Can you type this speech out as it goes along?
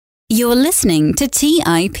You're listening to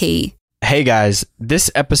TIP. Hey guys, this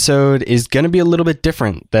episode is going to be a little bit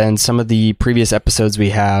different than some of the previous episodes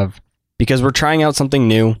we have because we're trying out something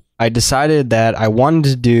new. I decided that I wanted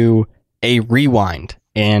to do a rewind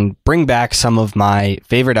and bring back some of my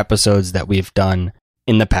favorite episodes that we've done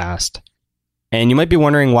in the past. And you might be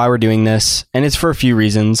wondering why we're doing this, and it's for a few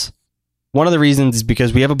reasons. One of the reasons is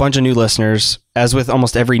because we have a bunch of new listeners. As with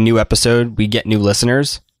almost every new episode, we get new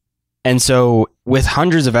listeners. And so with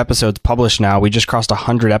hundreds of episodes published now, we just crossed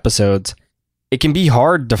 100 episodes. It can be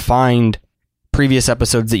hard to find previous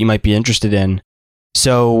episodes that you might be interested in.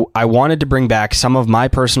 So I wanted to bring back some of my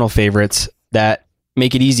personal favorites that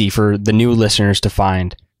make it easy for the new listeners to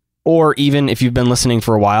find. Or even if you've been listening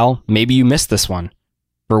for a while, maybe you missed this one.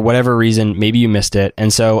 For whatever reason, maybe you missed it.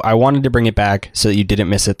 And so I wanted to bring it back so that you didn't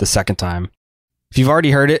miss it the second time. If you've already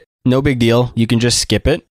heard it, no big deal. You can just skip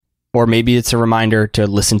it. Or maybe it's a reminder to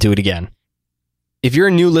listen to it again. If you're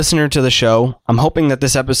a new listener to the show, I'm hoping that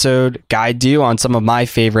this episode guides you on some of my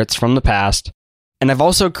favorites from the past. And I've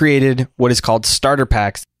also created what is called starter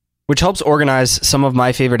packs, which helps organize some of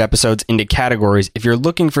my favorite episodes into categories if you're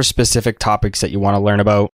looking for specific topics that you want to learn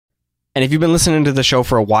about. And if you've been listening to the show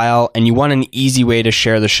for a while and you want an easy way to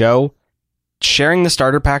share the show, sharing the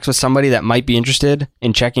starter packs with somebody that might be interested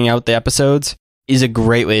in checking out the episodes is a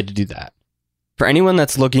great way to do that. For anyone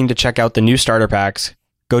that's looking to check out the new starter packs,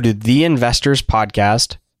 go to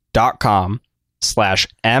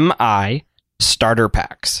theinvestorspodcast.com/MI starter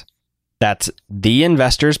packs. That's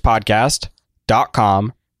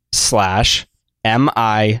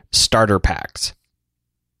theinvestorspodcast.com/MI starter packs.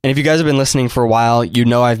 And if you guys have been listening for a while, you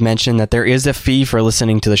know I've mentioned that there is a fee for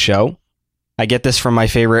listening to the show. I get this from my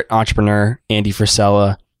favorite entrepreneur, Andy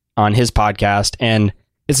Frisella, on his podcast, and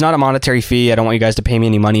it's not a monetary fee. I don't want you guys to pay me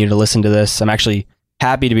any money to listen to this. I'm actually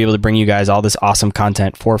happy to be able to bring you guys all this awesome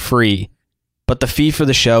content for free. But the fee for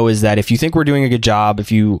the show is that if you think we're doing a good job, if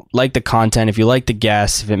you like the content, if you like the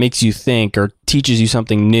guests, if it makes you think or teaches you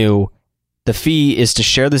something new, the fee is to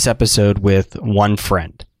share this episode with one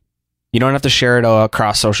friend. You don't have to share it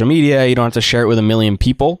across social media. You don't have to share it with a million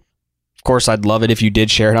people. Of course, I'd love it if you did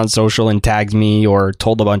share it on social and tagged me or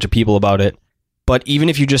told a bunch of people about it. But even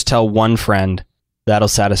if you just tell one friend, that'll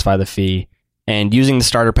satisfy the fee. And using the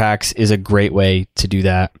starter packs is a great way to do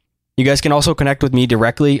that. You guys can also connect with me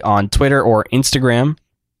directly on Twitter or Instagram.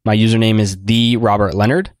 My username is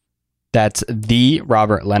TheRobertLeonard. That's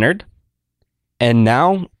TheRobertLeonard. And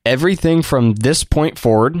now everything from this point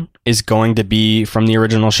forward is going to be from the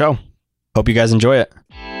original show. Hope you guys enjoy it.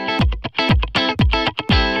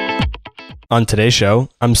 On today's show,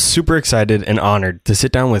 I'm super excited and honored to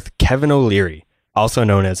sit down with Kevin O'Leary, also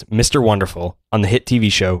known as Mr. Wonderful, on the hit TV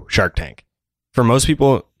show Shark Tank. For most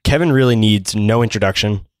people, Kevin really needs no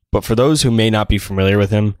introduction, but for those who may not be familiar with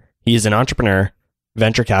him, he is an entrepreneur,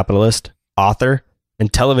 venture capitalist, author,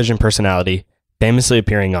 and television personality, famously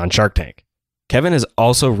appearing on Shark Tank. Kevin has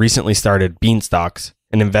also recently started Beanstocks,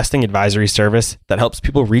 an investing advisory service that helps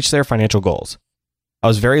people reach their financial goals. I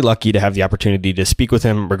was very lucky to have the opportunity to speak with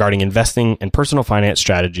him regarding investing and personal finance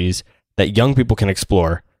strategies that young people can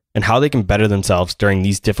explore and how they can better themselves during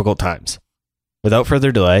these difficult times. Without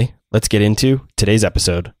further delay, let's get into today's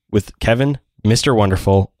episode with Kevin, Mr.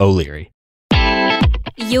 Wonderful O'Leary.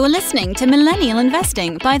 You're listening to Millennial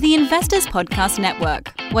Investing by the Investors Podcast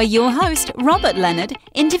Network, where your host, Robert Leonard,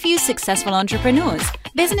 interviews successful entrepreneurs,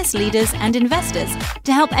 business leaders, and investors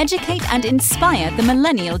to help educate and inspire the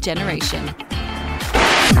millennial generation.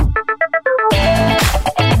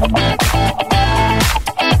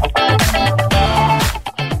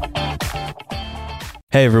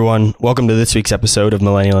 Hey everyone, welcome to this week's episode of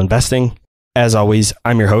Millennial Investing. As always,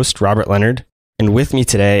 I'm your host, Robert Leonard, and with me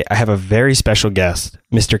today, I have a very special guest,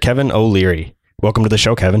 Mr. Kevin O'Leary. Welcome to the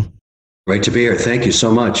show, Kevin. Great to be here. Thank you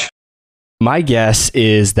so much. My guess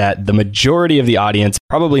is that the majority of the audience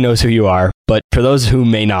probably knows who you are, but for those who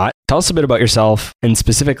may not, tell us a bit about yourself, and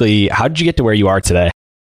specifically, how did you get to where you are today?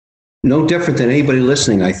 No different than anybody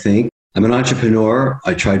listening, I think. I'm an entrepreneur.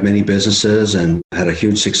 I tried many businesses and had a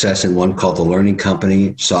huge success in one called The Learning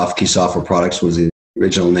Company. Softkey Software Products was the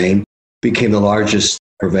original name. Became the largest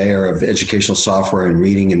purveyor of educational software in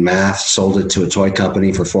reading and math. Sold it to a toy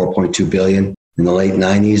company for $4.2 billion in the late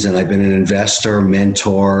 90s. And I've been an investor,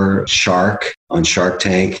 mentor, shark on Shark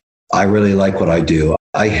Tank. I really like what I do.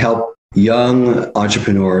 I help young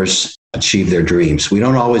entrepreneurs achieve their dreams. We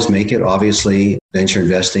don't always make it. Obviously, venture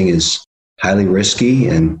investing is highly risky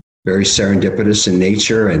and very serendipitous in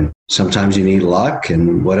nature, and sometimes you need luck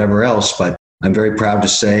and whatever else. But I'm very proud to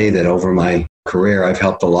say that over my career, I've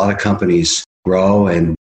helped a lot of companies grow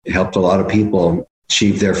and helped a lot of people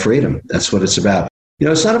achieve their freedom. That's what it's about. You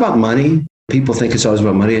know, it's not about money. People think it's always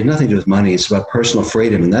about money. It has nothing to do with money. It's about personal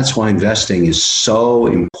freedom. And that's why investing is so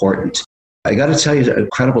important. I got to tell you an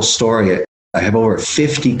incredible story. I have over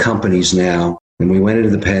 50 companies now, and we went into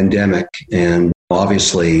the pandemic, and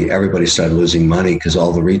obviously everybody started losing money because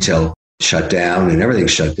all the retail shut down and everything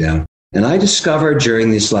shut down. And I discovered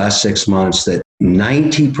during these last 6 months that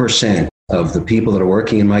 90% of the people that are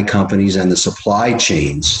working in my companies and the supply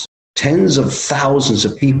chains, tens of thousands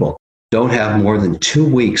of people, don't have more than 2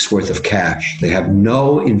 weeks worth of cash. They have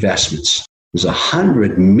no investments. There's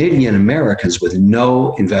 100 million Americans with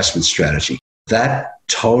no investment strategy. That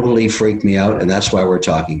totally freaked me out, and that's why we're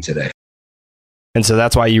talking today. And so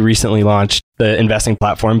that's why you recently launched the investing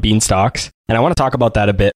platform, Beanstocks. And I want to talk about that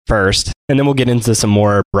a bit first, and then we'll get into some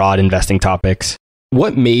more broad investing topics.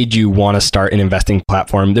 What made you want to start an investing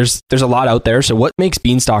platform? There's a lot out there. So what makes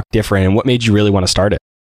Beanstalk different, and what made you really want to start it?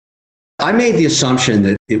 I made the assumption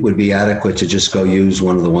that it would be adequate to just go use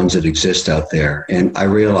one of the ones that exist out there. And I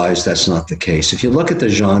realized that's not the case. If you look at the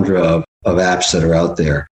genre of apps that are out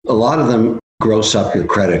there, a lot of them gross up your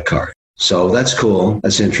credit card. So that's cool.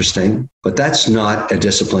 That's interesting. But that's not a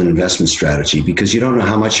disciplined investment strategy because you don't know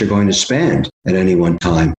how much you're going to spend at any one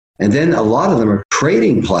time. And then a lot of them are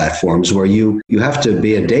trading platforms where you have to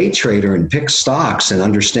be a day trader and pick stocks and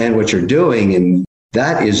understand what you're doing. And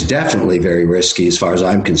that is definitely very risky as far as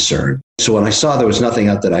I'm concerned. So when I saw there was nothing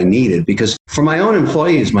out that I needed, because for my own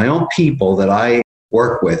employees, my own people that I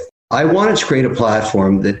work with, I wanted to create a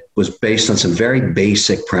platform that was based on some very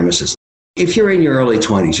basic premises. If you're in your early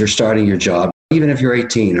 20s, you're starting your job, even if you're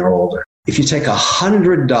 18 or older, if you take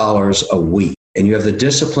 $100 a week and you have the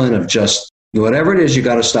discipline of just whatever it is you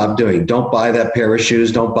got to stop doing, don't buy that pair of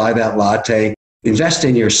shoes, don't buy that latte, invest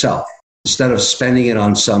in yourself instead of spending it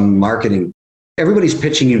on some marketing. Everybody's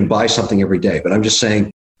pitching you to buy something every day, but I'm just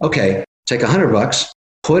saying, okay, take $100,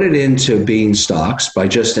 put it into Beanstocks by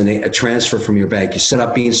just a transfer from your bank. You set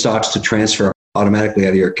up Beanstocks to transfer automatically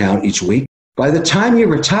out of your account each week. By the time you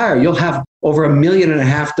retire, you'll have over $1.5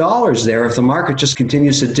 million there if the market just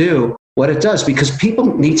continues to do what it does. Because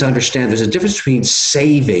people need to understand there's a difference between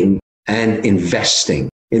saving and investing.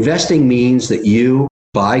 Investing means that you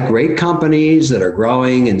buy great companies that are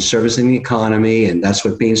growing and servicing the economy, and that's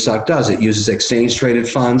what Beanstalk does. It uses exchange-traded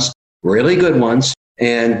funds, really good ones,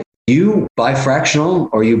 and you buy fractional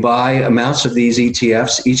or you buy amounts of these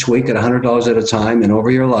ETFs each week at $100 at a time and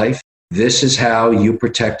over your life. This is how you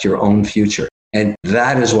protect your own future. And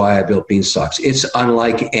that is why I built Beanstocks. It's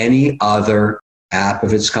unlike any other app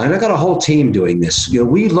of its kind. I got a whole team doing this.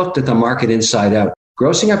 We looked at the market inside out.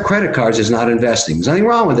 Grossing up credit cards is not investing. There's nothing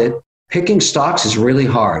wrong with it. Picking stocks is really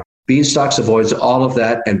hard. Beanstocks avoids all of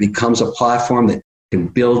that and becomes a platform that can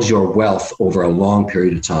build your wealth over a long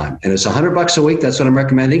period of time. And it's $100 a week. That's what I'm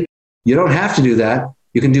recommending. You don't have to do that.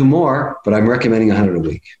 You can do more, but I'm recommending $100 a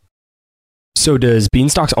week. So does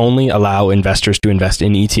Beanstocks only allow investors to invest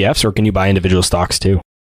in ETFs, or can you buy individual stocks too?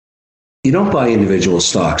 You don't buy individual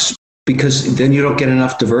stocks because then you don't get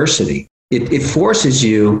enough diversity. It forces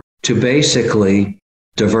you to basically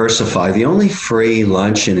diversify. The only free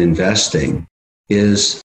lunch in investing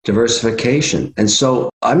is diversification. And so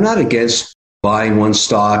I'm not against buying one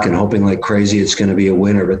stock and hoping like crazy it's going to be a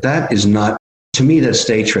winner, but that is not, to me, that's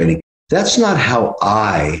day trading. That's not how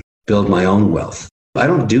I build my own wealth. I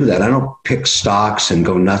don't do that. I don't pick stocks and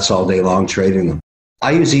go nuts all day long trading them.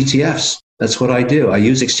 I use ETFs. That's what I do. I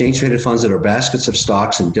use exchange-traded funds that are baskets of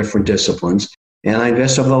stocks in different disciplines, and I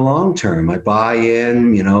invest over the long term. I buy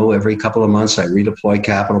in, every couple of months, I redeploy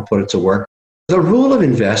capital, put it to work. The rule of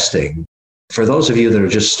investing, for those of you that are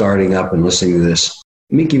just starting up and listening to this,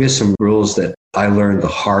 let me give you some rules that I learned the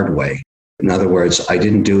hard way. In other words, I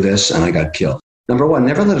didn't do this and I got killed. Number one,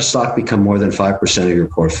 never let a stock become more than 5% of your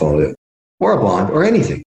portfolio, or a bond, or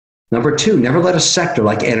anything. Number two, never let a sector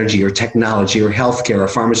like energy or technology or healthcare or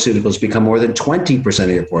pharmaceuticals become more than 20% of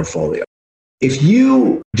your portfolio. If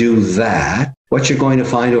you do that, what you're going to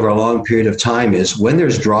find over a long period of time is when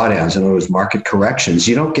there's drawdowns, in other words, market corrections,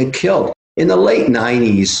 you don't get killed. In the late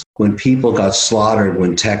 90s, when people got slaughtered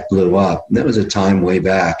when tech blew up, that was a time way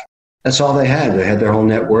back, that's all they had. They had their whole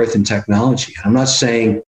net worth in technology. I'm not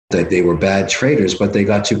saying that they were bad traders, but they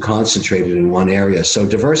got too concentrated in one area. So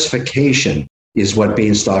diversification is what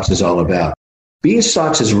Beanstocks is all about.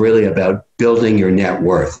 Beanstocks is really about building your net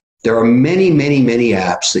worth. There are many, many, many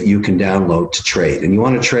apps that you can download to trade. And you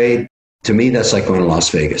want to trade, to me, that's like going to Las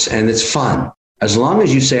Vegas. And it's fun. As long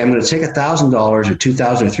as you say, I'm going to take $1,000 or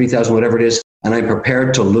 $2,000 or $3,000, whatever it is, and I'm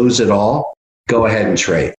prepared to lose it all, go ahead and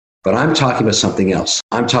trade. But I'm talking about something else.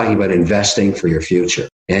 I'm talking about investing for your future.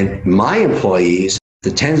 And my employees,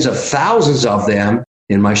 the tens of thousands of them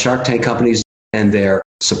in my Shark Tank companies and their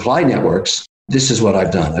supply networks, this is what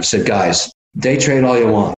I've done. I've said, guys, Day trade all you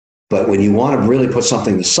want. But when you want to really put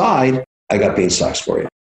something aside, I got bean stocks for you.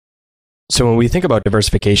 So when we think about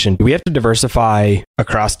diversification, do we have to diversify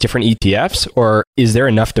across different ETFs, or is there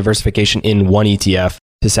enough diversification in one ETF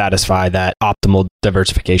to satisfy that optimal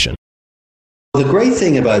diversification? The great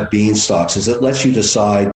thing about bean stocks is it lets you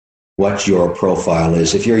decide what your profile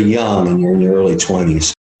is. If you're young and you're in your early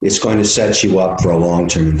 20s, it's going to set you up for a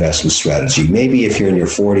long-term investment strategy. Maybe if you're in your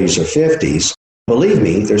 40s or 50s, believe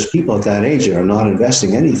me, there's people at that age that are not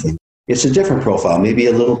investing anything. It's a different profile, maybe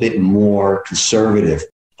a little bit more conservative.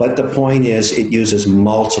 But the point is, it uses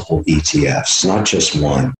multiple ETFs, not just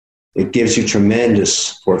one. It gives you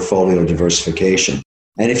tremendous portfolio diversification.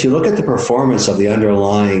 And if you look at the performance of the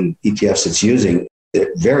underlying ETFs it's using,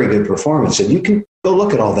 very good performance. And you can go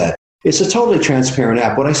look at all that. It's a totally transparent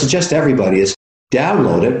app. What I suggest to everybody is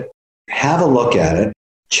download it, have a look at it,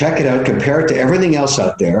 check it out, compare it to everything else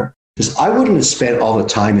out there. Because I wouldn't have spent all the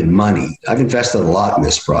time and money. I've invested a lot in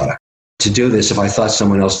this product to do this if I thought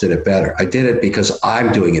someone else did it better. I did it because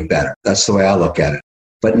I'm doing it better. That's the way I look at it.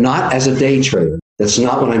 But not as a day trader. That's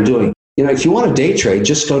not what I'm doing. If you want to day trade,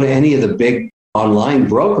 just go to any of the big online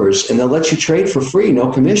brokers and they'll let you trade for free,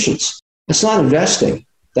 no commissions. It's not investing.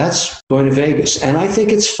 That's going to Vegas. And I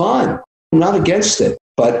think it's fun. I'm not against it.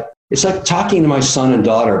 But it's like talking to my son and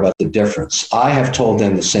daughter about the difference. I have told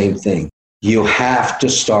them the same thing. You have to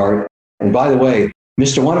start. And by the way,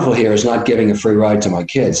 Mr. Wonderful here is not giving a free ride to my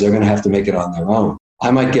kids. They're going to have to make it on their own. I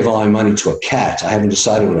might give all my money to a cat. I haven't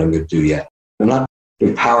decided what I'm going to do yet. I'm not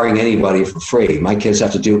empowering anybody for free. My kids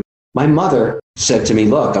have to do. My mother said to me,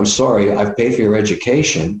 look, I'm sorry. I've paid for your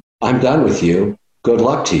education. I'm done with you. Good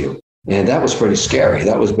luck to you. And that was pretty scary.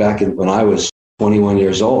 That was back when I was 21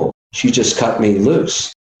 years old. She just cut me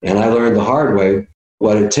loose. And I learned the hard way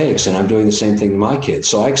what it takes. And I'm doing the same thing to my kids.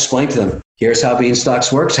 So I explained to them, here's how bean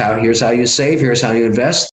stocks works. Here's how you save. Here's how you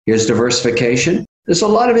invest. Here's diversification. There's a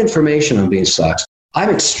lot of information on bean stocks. I'm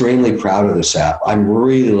extremely proud of this app. I'm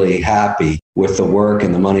really happy with the work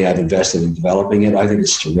and the money I've invested in developing it. I think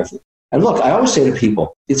it's terrific. And look, I always say to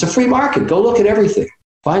people, it's a free market. Go look at everything.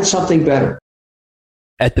 Find something better.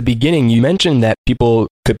 At the beginning, you mentioned that people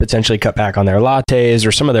could potentially cut back on their lattes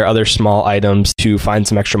or some of their other small items to find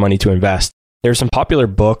some extra money to invest. There are some popular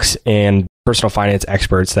books and personal finance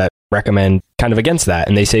experts that recommend kind of against that.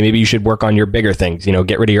 And they say maybe you should work on your bigger things,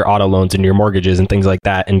 get rid of your auto loans and your mortgages and things like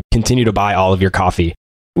that and continue to buy all of your coffee.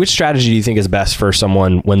 Which strategy do you think is best for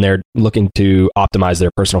someone when they're looking to optimize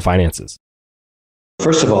their personal finances?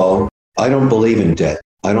 First of all, I don't believe in debt.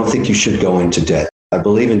 I don't think you should go into debt. I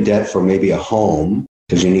believe in debt for maybe a home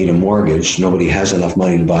because you need a mortgage. Nobody has enough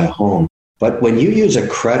money to buy a home. But when you use a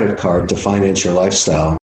credit card to finance your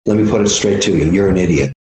lifestyle, let me put it straight to you. You're an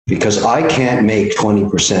idiot. Because I can't make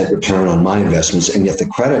 20% return on my investments, and yet the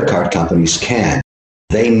credit card companies can.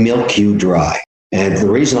 They milk you dry. And the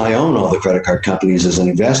reason I own all the credit card companies as an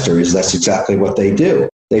investor is that's exactly what they do.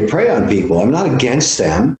 They prey on people. I'm not against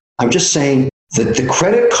them. I'm just saying that the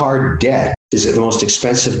credit card debt is the most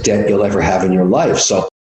expensive debt you'll ever have in your life. So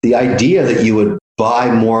the idea that you would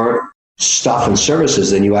buy more stuff and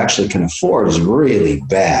services than you actually can afford is really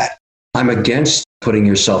bad. I'm against putting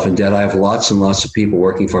yourself in debt. I have lots and lots of people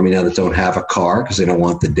working for me now that don't have a car because they don't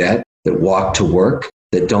want the debt, that walk to work,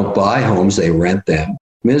 that don't buy homes, they rent them.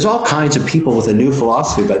 I mean, there's all kinds of people with a new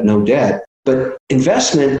philosophy about no debt, but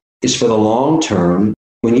investment is for the long term.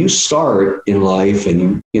 When you start in life and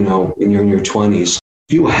you're in your 20s,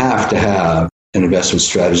 you have to have an investment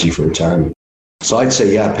strategy for retirement. So I'd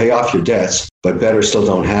say, yeah, pay off your debts, but better still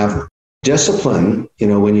don't have them. Discipline,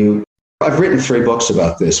 I've written 3 books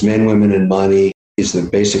about this. Men, Women, and Money is the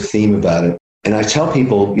basic theme about it. And I tell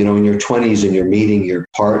people, in your 20s and you're meeting your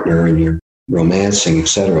partner and you're romancing,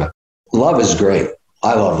 etc. Love is great.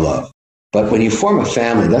 I love love. But when you form a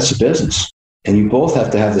family, that's a business. And you both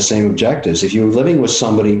have to have the same objectives. If you're living with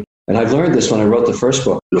somebody, and I've learned this when I wrote the first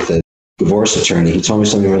book with a divorce attorney, he told me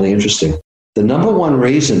something really interesting. The number one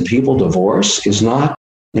reason people divorce is not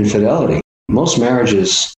infidelity. Most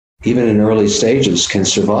marriages, even in early stages, can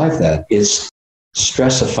survive that. It's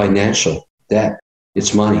stress of financial debt.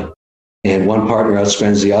 It's money. And one partner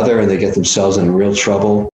outspends the other and they get themselves in real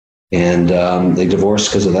trouble and they divorce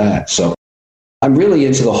because of that. So I'm really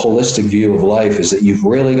into the holistic view of life is that you've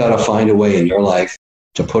really got to find a way in your life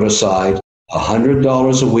to put aside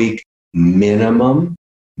 $100 a week minimum.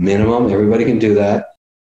 Everybody can do that.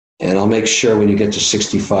 And I'll make sure when you get to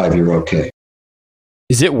 65, you're okay.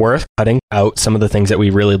 Is it worth cutting out some of the things that we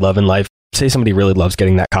really love in life? Say somebody really loves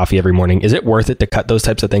getting that coffee every morning. Is it worth it to cut those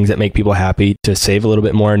types of things that make people happy to save a little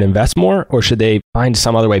bit more and invest more? Or should they find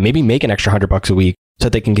some other way, maybe make an extra $100 a week so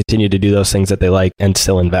that they can continue to do those things that they like and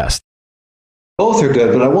still invest? Both are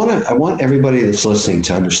good, but I want everybody that's listening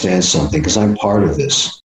to understand something, because I'm part of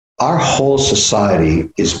this. Our whole society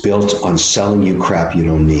is built on selling you crap you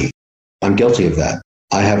don't need. I'm guilty of that.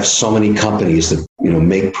 I have so many companies that,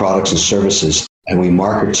 make products and services, and we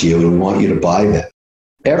market to you and we want you to buy them.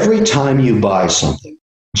 Every time you buy something,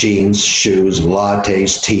 jeans, shoes,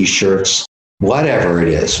 lattes, t-shirts, whatever it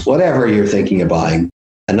is, whatever you're thinking of buying,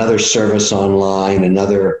 another service online,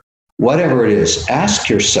 whatever it is, ask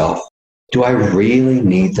yourself, do I really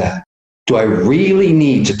need that? Do I really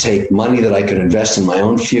need to take money that I could invest in my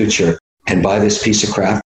own future and buy this piece of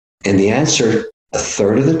crap? And the answer, a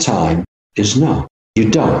third of the time, is no, you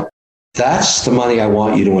don't. That's the money I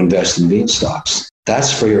want you to invest in Beanstox.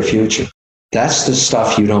 That's for your future. That's the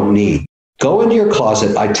stuff you don't need. Go into your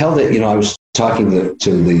closet. I tell that, I was talking to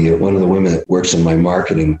one of the women that works in my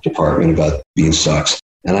marketing department about Beanstox,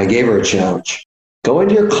 and I gave her a challenge. Go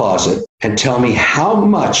into your closet and tell me how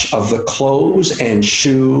much of the clothes and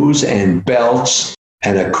shoes and belts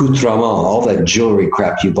and accoutrements, all that jewelry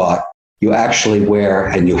crap you bought, you actually wear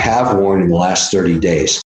and you have worn in the last 30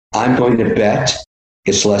 days. I'm going to bet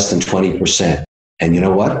it's less than 20%. And you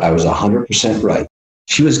know what? I was 100% right.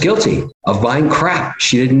 She was guilty of buying crap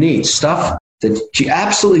she didn't need, stuff that she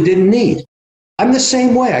absolutely didn't need. I'm the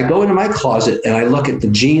same way. I go into my closet and I look at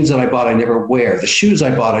the jeans that I bought I never wear, the shoes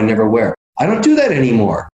I bought I never wear. I don't do that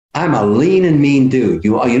anymore. I'm a lean and mean dude.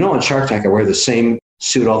 On Shark Tank, I wear the same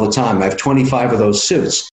suit all the time. I have 25 of those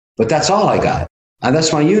suits, but that's all I got. And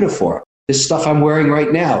that's my uniform. This stuff I'm wearing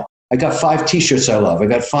right now. I got 5 t-shirts I love. I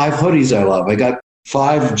got 5 hoodies I love. I got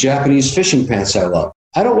 5 Japanese fishing pants I love.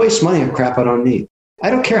 I don't waste money on crap I don't need. I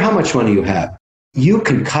don't care how much money you have. You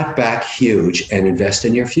can cut back huge and invest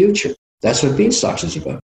in your future. That's what Beanstox is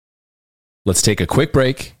about. Let's take a quick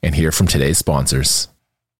break and hear from today's sponsors.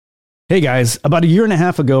 Hey guys, about a year and a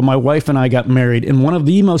half ago, my wife and I got married, and one of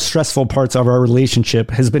the most stressful parts of our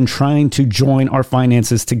relationship has been trying to join our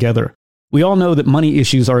finances together. We all know that money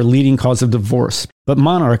issues are a leading cause of divorce, but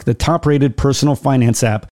Monarch, the top-rated personal finance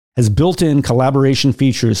app, has built-in collaboration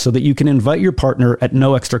features so that you can invite your partner at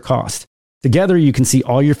no extra cost. Together, you can see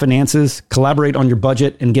all your finances, collaborate on your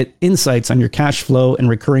budget, and get insights on your cash flow and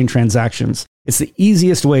recurring transactions. It's the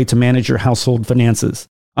easiest way to manage your household finances.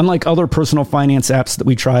 Unlike other personal finance apps that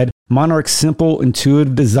we tried, Monarch's simple,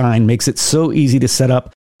 intuitive design makes it so easy to set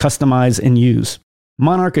up, customize, and use.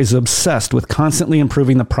 Monarch is obsessed with constantly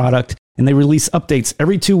improving the product, and they release updates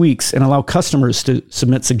every 2 weeks and allow customers to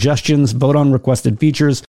submit suggestions, vote on requested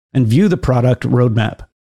features, and view the product roadmap.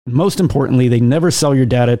 Most importantly, they never sell your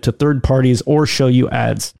data to third parties or show you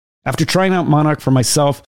ads. After trying out Monarch for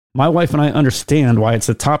myself, my wife and I understand why it's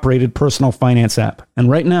the top-rated personal finance app. And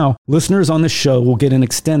right now, listeners on this show will get an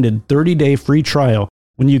extended 30-day free trial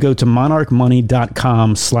when you go to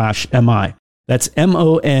monarchmoney.com/MI. That's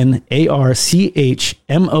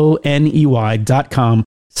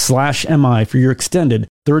monarchmoney.com/MI for your extended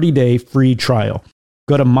 30-day free trial.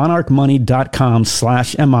 Go to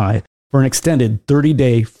monarchmoney.com/MI for an extended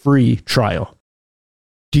 30-day free trial.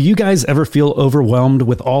 Do you guys ever feel overwhelmed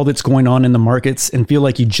with all that's going on in the markets and feel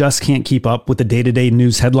like you just can't keep up with the day-to-day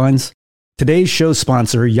news headlines? Today's show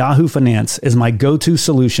sponsor, Yahoo Finance, is my go-to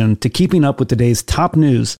solution to keeping up with today's top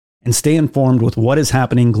news and stay informed with what is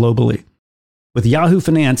happening globally. With Yahoo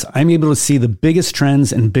Finance, I'm able to see the biggest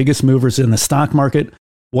trends and biggest movers in the stock market,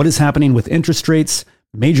 what is happening with interest rates,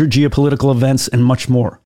 major geopolitical events, and much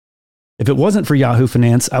more. If it wasn't for Yahoo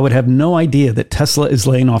Finance, I would have no idea that Tesla is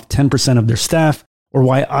laying off 10% of their staff, or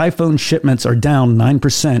why iPhone shipments are down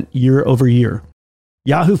 9% year over year.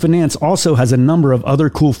 Yahoo Finance also has a number of other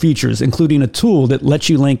cool features, including a tool that lets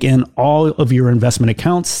you link in all of your investment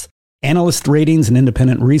accounts, analyst ratings and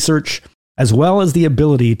independent research, as well as the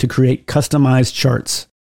ability to create customized charts.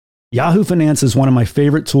 Yahoo Finance is one of my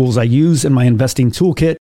favorite tools I use in my investing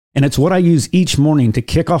toolkit, and it's what I use each morning to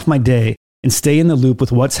kick off my day and stay in the loop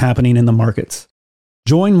with what's happening in the markets.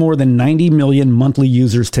 Join more than 90 million monthly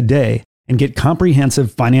users today and get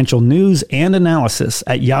comprehensive financial news and analysis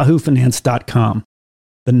at yahoofinance.com.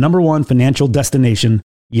 The #1 financial destination,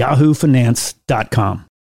 yahoofinance.com.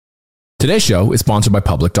 Today's show is sponsored by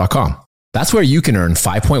Public.com. That's where you can earn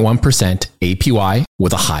 5.1% APY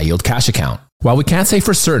with a high-yield cash account. While we can't say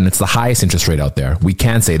for certain it's the highest interest rate out there, we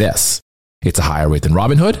can say this. It's a higher rate than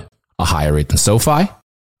Robinhood, a higher rate than SoFi,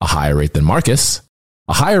 a higher rate than Marcus,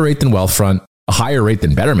 a higher rate than Wealthfront, a higher rate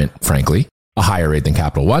than Betterment, frankly, a higher rate than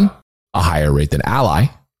Capital One, a higher rate than Ally,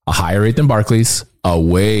 a higher rate than Barclays, a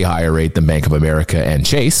way higher rate than Bank of America and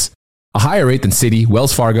Chase, a higher rate than Citi,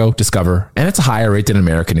 Wells Fargo, Discover, and it's a higher rate than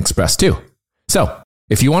American Express too. So,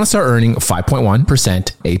 if you want to start earning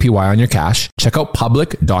 5.1% APY on your cash, check out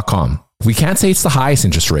Public.com. We can't say it's the highest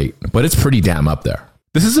interest rate, but it's pretty damn up there.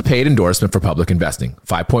 This is a paid endorsement for Public Investing,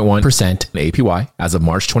 5.1% APY as of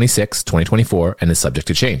March 26, 2024, and is subject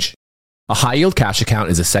to change. A high-yield cash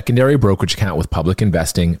account is a secondary brokerage account with Public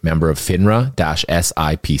Investing, member of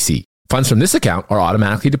FINRA-SIPC. Funds from this account are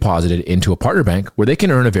automatically deposited into a partner bank where they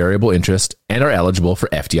can earn a variable interest and are eligible for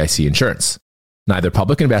FDIC insurance. Neither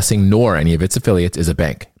Public Investing nor any of its affiliates is a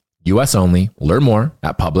bank. U.S. only. Learn more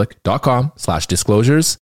at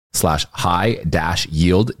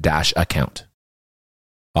public.com/disclosures/high-yield-account.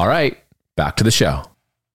 All right, back to the show.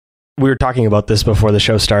 We were talking about this before the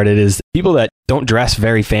show started, is people that don't dress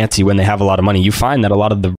very fancy when they have a lot of money. You find that a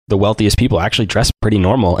lot of the wealthiest people actually dress pretty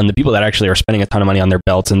normal. And the people that actually are spending a ton of money on their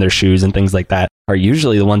belts and their shoes and things like that are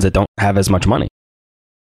usually the ones that don't have as much money.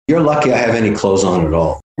 You're lucky I have any clothes on at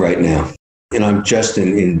all right now. And I'm just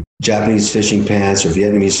in Japanese fishing pants or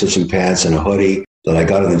Vietnamese fishing pants and a hoodie that I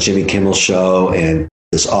got on the Jimmy Kimmel show and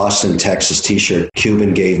this Austin, Texas t-shirt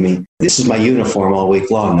Cuban gave me. This is my uniform all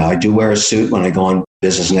week long. Now, I do wear a suit when I go on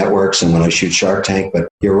business networks and when I shoot Shark Tank, but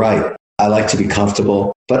you're right. I like to be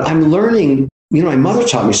comfortable. But I'm learning, my mother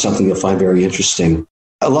taught me something you'll find very interesting.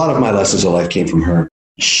 A lot of my lessons of life came from her.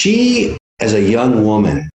 She, as a young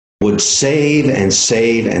woman, would save and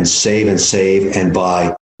save and save and save and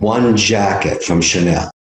buy one jacket from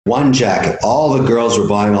Chanel. One jacket. All the girls were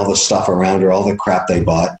buying all the stuff around her, all the crap they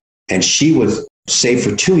bought. And she would save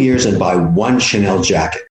for 2 years and buy one Chanel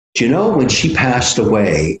jacket. Do you know, when she passed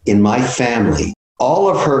away, in my family, all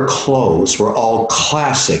of her clothes were all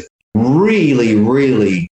classic, really,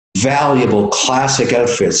 really valuable classic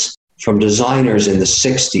outfits from designers in the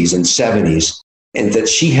 60s and 70s, and that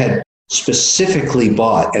she had specifically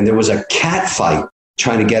bought. And there was a cat fight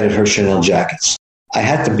trying to get at her Chanel jackets. I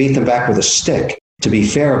had to beat them back with a stick, to be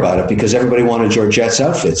fair about it, because everybody wanted Georgette's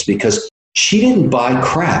outfits, because she didn't buy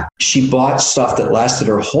crap. She bought stuff that lasted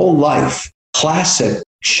her whole life. Classic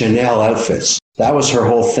Chanel outfits. That was her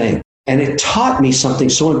whole thing. And it taught me something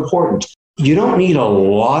so important. You don't need a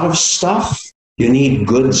lot of stuff. You need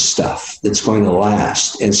good stuff that's going to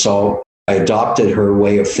last. And so I adopted her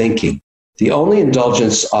way of thinking. The only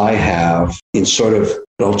indulgence I have in sort of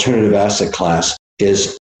an alternative asset class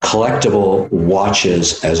is collectible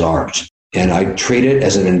watches as art. And I treat it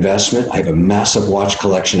as an investment. I have a massive watch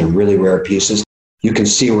collection of really rare pieces. You can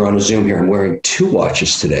see we're on a Zoom here. I'm wearing 2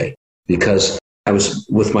 watches today because I was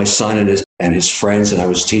with my son and his friends, and I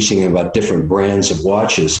was teaching him about different brands of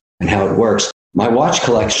watches and how it works. My watch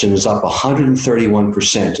collection is up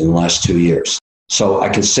 131% in the last 2 years. So I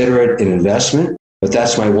consider it an investment, but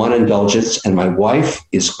that's my one indulgence. And my wife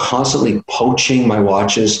is constantly poaching my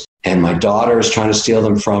watches, and my daughter is trying to steal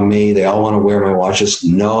them from me. They all want to wear my watches.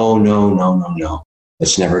 No.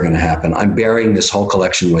 It's never going to happen. I'm burying this whole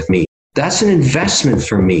collection with me. That's an investment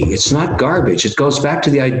for me. It's not garbage. It goes back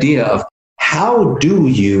to the idea of, how do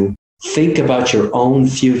you think about your own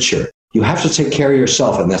future? You have to take care of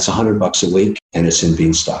yourself, and that's $100 a week, and it's in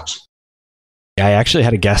Beanstox. I actually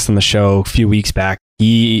had a guest on the show a few weeks back.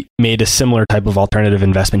 He made a similar type of alternative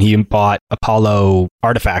investment. He bought Apollo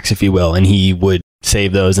artifacts, if you will, and he would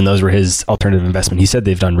save those, and those were his alternative investment. He said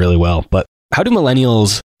they've done really well. But how do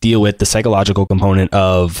millennials deal with the psychological component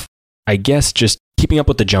of, I guess, just keeping up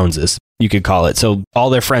with the Joneses, you could call it? So all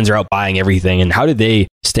their friends are out buying everything, and how do they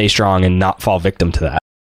stay strong and not fall victim to that?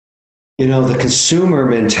 The consumer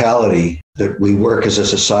mentality that we work as a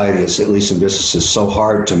society, at least in business, is so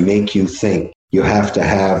hard to make you think you have to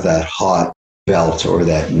have that hot belt or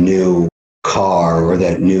that new car or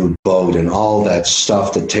that new boat and all that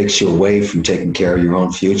stuff that takes you away from taking care of your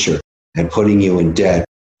own future and putting you in debt.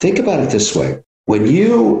 Think about it this way. When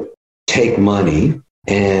you take money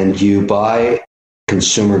and you buy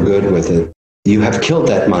consumer good with it, you have killed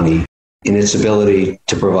that money in its ability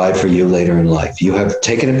to provide for you later in life. You have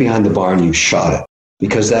taken it behind the barn, you shot it.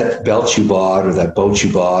 Because that belt you bought or that boat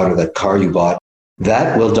you bought or that car you bought,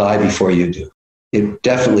 that will die before you do. It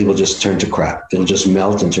definitely will just turn to crap. It'll just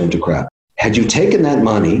melt and turn to crap. Had you taken that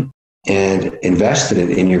money and invested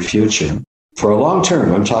it in your future for a long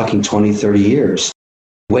term, I'm talking 20, 30 years,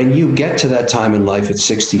 when you get to that time in life at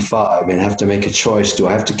 65 and have to make a choice, do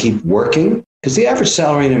I have to keep working? Because the average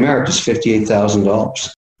salary in America is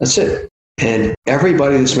 $58,000. That's it. And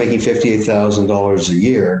everybody that's making $58,000 a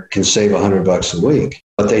year can save $100 a week,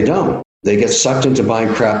 but they don't. They get sucked into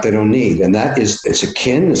buying crap they don't need. And it's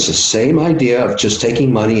the same idea of just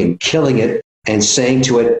taking money and killing it and saying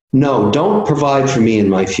to it, no, don't provide for me in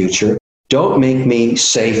my future. Don't make me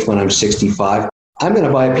safe when I'm 65. I'm going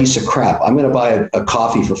to buy a piece of crap. I'm going to buy a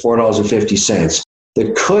coffee for $4.50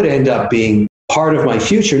 that could end up being part of my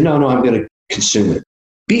future. No, I'm going to consume it.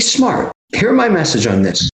 Be smart. Hear my message on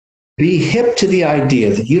this. Be hip to the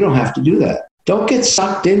idea that you don't have to do that. Don't get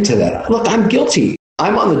sucked into that. Look, I'm guilty.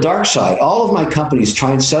 I'm on the dark side. All of my companies try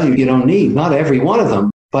and sell you don't need, not every one of them,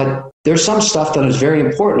 but there's some stuff that is very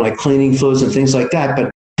important, like cleaning fluids and things like that. But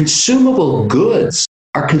consumable goods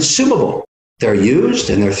are consumable. They're used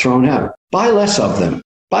and they're thrown out. Buy less of them.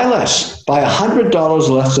 Buy less. Buy $100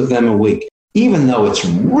 less of them a week. Even though it's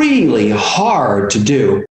really hard to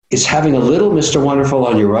do, it's having a little Mr. Wonderful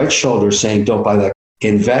on your right shoulder saying, don't buy that.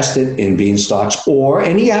 Invest it in Beanstox or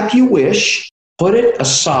any app you wish. Put it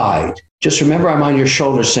aside. Just remember I'm on your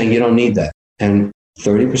shoulder saying you don't need that. And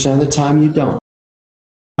 30% of the time you don't.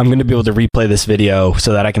 I'm going to be able to replay this video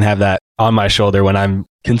so that I can have that on my shoulder when I'm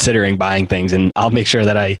considering buying things. And I'll make sure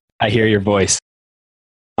that I hear your voice.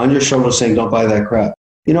 On your shoulder saying, don't buy that crap.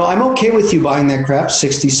 I'm okay with you buying that crap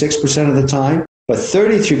 66% of the time, but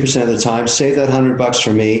 33% of the time, save that $100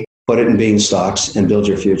 for me, put it in Beanstox and build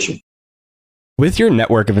your future. With your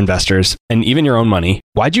network of investors and even your own money,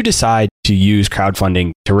 why'd you decide to use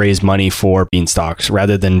crowdfunding to raise money for Beanstox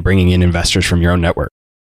rather than bringing in investors from your own network?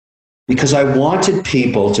 Because I wanted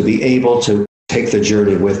people to be able to take the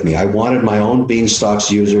journey with me. I wanted my own Beanstox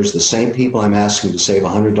users, the same people I'm asking to save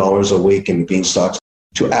 $100 a week in Beanstox,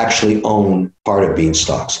 to actually own part of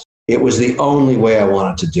Beanstox. It was the only way I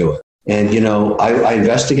wanted to do it. And, I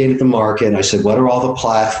investigated the market and I said, what are all the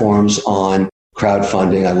platforms on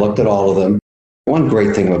crowdfunding? I looked at all of them. One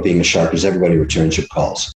great thing about being a shark is everybody returns your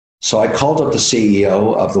calls. So I called up the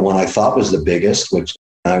CEO of the one I thought was the biggest, which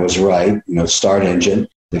I was right, Start Engine.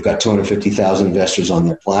 They've got 250,000 investors on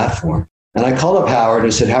their platform. And I called up Howard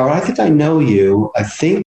and said, Howard, I think I know you. I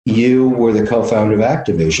think you were the co-founder of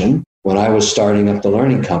Activision when I was starting up the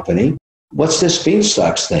learning company. What's this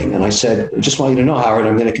Beanstox thing? And I said, I just want you to know, Howard,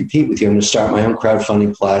 I'm going to compete with you. I'm going to start my own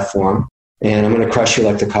crowdfunding platform and I'm going to crush you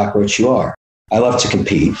like the cockroach you are. I love to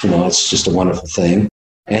compete. It's just a wonderful thing.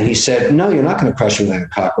 And he said, no, you're not going to crush me like a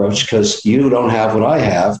cockroach because you don't have what I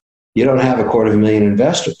have. You don't have 250,000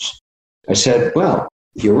 investors. I said, well,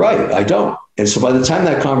 you're right. I don't. And so by the time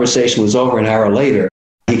that conversation was over, an hour later,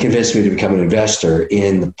 he convinced me to become an investor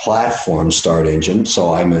in the platform Start Engine.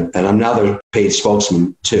 So I'm now their paid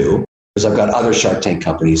spokesman too, because I've got other Shark Tank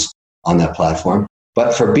companies on that platform.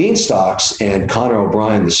 But for Beanstox and Connor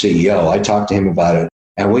O'Brien, the CEO, I talked to him about it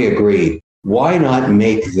and we agreed, why not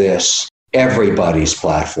make this everybody's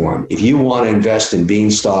platform? If you want to invest in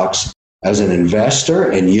Beanstox as an investor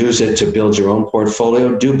and use it to build your own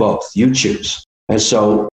portfolio, do both. You choose. And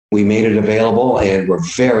so we made it available and we're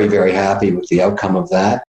very, very happy with the outcome of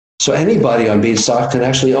that. So anybody on Beanstox can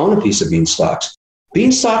actually own a piece of Beanstox.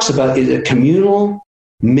 Beanstox is a communal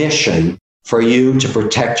mission for you to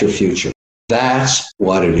protect your future. That's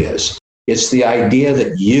what it is. It's the idea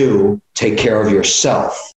that you take care of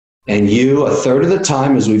yourself. And you, a third of the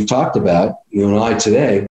time, as we've talked about, you and I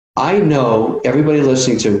today, I know everybody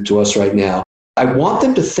listening to us right now, I want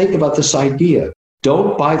them to think about this idea.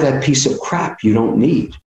 Don't buy that piece of crap you don't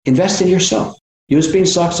need. Invest in yourself. Use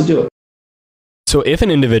Beanstox to do it. So if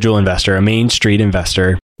an individual investor, a Main Street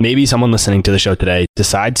investor, maybe someone listening to the show today,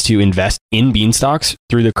 decides to invest in Beanstox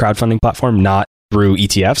through the crowdfunding platform, not through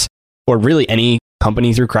ETFs, or really any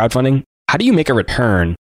company through crowdfunding, how do you make a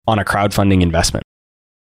return on a crowdfunding investment?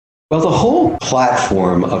 Well, the whole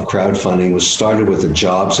platform of crowdfunding was started with the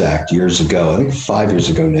Jobs Act years ago, I think 5 years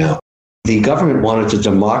ago now. The government wanted to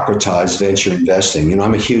democratize venture investing.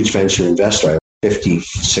 I'm a huge venture investor. I have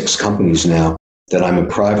 56 companies now that I'm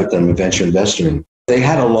that I'm a venture investor in. They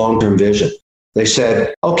had a long-term vision. They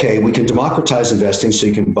said, okay, we can democratize investing so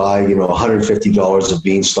you can buy, $150 of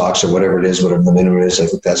Beanstox or whatever it is, whatever the minimum is. I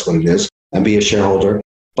think that's what it is, and be a shareholder.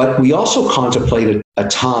 But we also contemplated a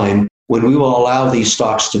time when we will allow these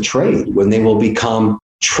stocks to trade, when they will become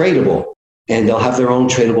tradable and they'll have their own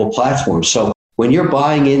tradable platform. So when you're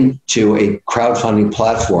buying into a crowdfunding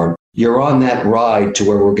platform, you're on that ride to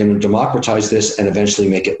where we're going to democratize this and eventually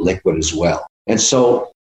make it liquid as well. And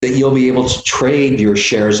so that you'll be able to trade your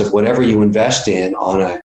shares of whatever you invest in on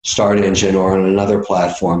a Start Engine or on another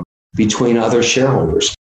platform between other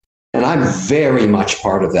shareholders. And I'm very much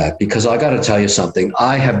part of that because I got to tell you something.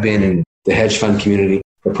 I have been in the hedge fund community,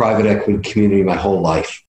 the private equity community my whole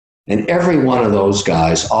life. And every one of those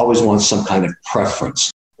guys always wants some kind of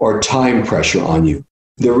preference or time pressure on you.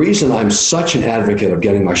 The reason I'm such an advocate of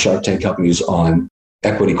getting my Shark Tank companies on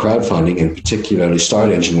equity crowdfunding, and particularly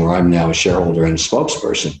Start Engine, where I'm now a shareholder and a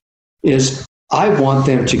spokesperson, is I want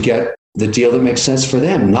them to get the deal that makes sense for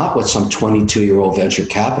them, not what some 22-year-old venture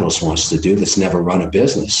capitalist wants to do that's never run a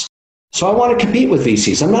business. So I want to compete with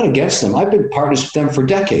VCs. I'm not against them. I've been partners with them for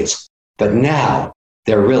decades. But now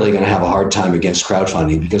they're really going to have a hard time against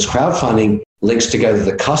crowdfunding because crowdfunding links together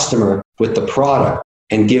the customer with the product.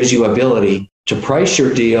 and gives you ability to price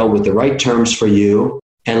your deal with the right terms for you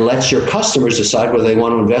and lets your customers decide whether they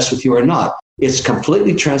want to invest with you or not. It's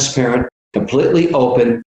completely transparent, completely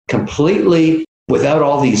open, completely without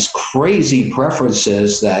all these crazy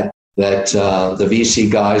preferences that the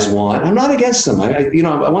VC guys want. I'm not against them.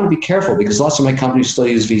 I want to be careful because lots of my companies still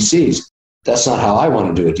use VCs. That's not how I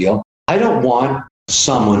want to do a deal. I don't want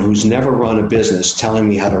someone who's never run a business telling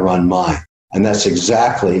me how to run mine. And that's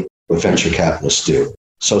exactly what venture capitalists do.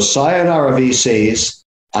 So sayonara VCs,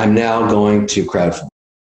 I'm now going to crowdfund.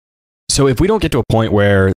 So if we don't get to a point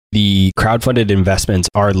where the crowdfunded investments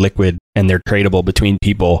are liquid and they're tradable between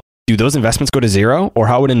people, do those investments go to zero? Or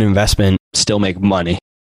how would an investment still make money?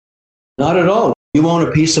 Not at all. You own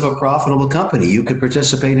a piece of a profitable company. You could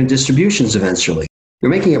participate in distributions eventually.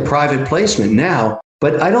 You're making a private placement now,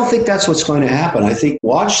 but I don't think that's what's going to happen. I think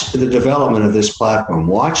watch the development of this platform.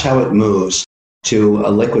 Watch how it moves to a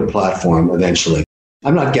liquid platform eventually.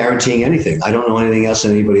 I'm not guaranteeing anything. I don't know anything else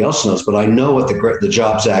than anybody else knows, but I know what the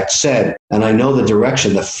Jobs Act said, and I know the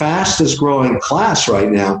direction. The fastest growing class right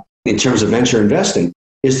now in terms of venture investing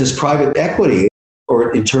is this private equity,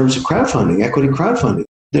 or in terms of crowdfunding, equity crowdfunding.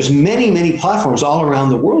 There's many, many platforms all around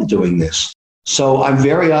the world doing this. So I'm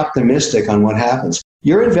very optimistic on what happens.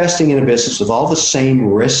 You're investing in a business with all the same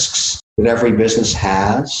risks that every business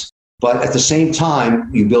has, but at the same time,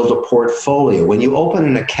 you build a portfolio. When you open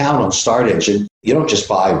an account on StartEngine, you don't just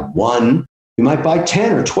buy one. You might buy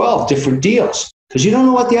 10 or 12 different deals because you don't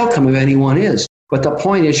know what the outcome of any one is. But the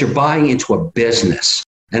point is you're buying into a business.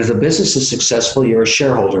 And if the business is successful, you're a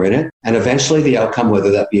shareholder in it. And eventually the outcome, whether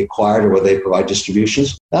that be acquired or whether they provide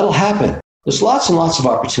distributions, that'll happen. There's lots and lots of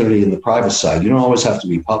opportunity in the private side. You don't always have to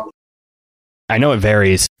be public. I know it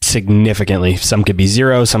varies significantly. Some could be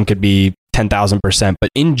zero, some could be 10,000%. But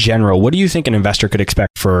in general, what do you think an investor could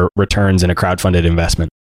expect for returns in a crowdfunded investment?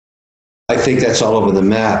 I think that's all over the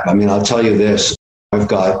map. I mean, I'll tell you this. I've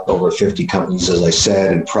got over 50 companies, as I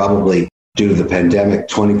said, and probably due to the pandemic,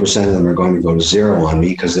 20% of them are going to go to zero on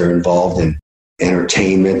me because they're involved in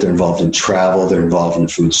entertainment, they're involved in travel, they're involved in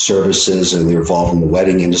food services, and they're involved in the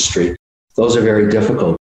wedding industry. Those are very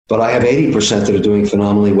difficult. But I have 80% that are doing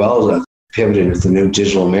phenomenally well that pivoted into the new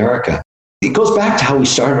digital America. It goes back to how we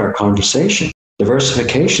started our conversation.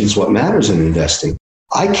 Diversification is what matters in investing.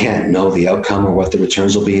 I can't know the outcome or what the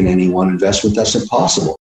returns will be in any one investment. That's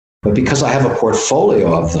impossible. But because I have a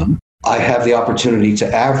portfolio of them, I have the opportunity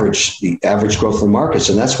to average the average growth of the markets.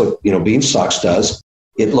 And that's what, Beanstocks does.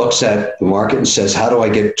 It looks at the market and says, how do I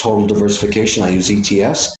get total diversification? I use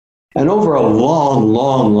ETFs. And over a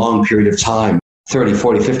long period of time, 30,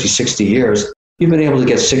 40, 50, 60 years, you've been able to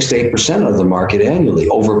get 6 to 8% of the market annually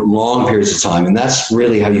over long periods of time. And that's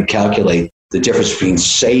really how you calculate the difference between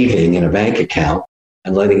saving in a bank account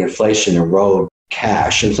and letting inflation erode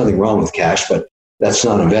cash. And there's nothing wrong with cash, but that's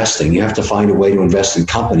not investing. You have to find a way to invest in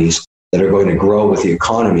companies that are going to grow with the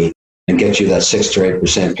economy and get you that 6 to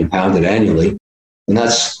 8% compounded annually. And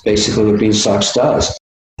that's basically what Beanstocks does.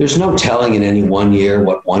 There's no telling in any one year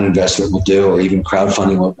what one investment will do, or even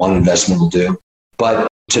crowdfunding what one investment will do. But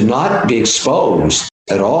to not be exposed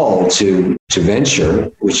at all to venture,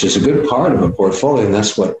 which is a good part of a portfolio, and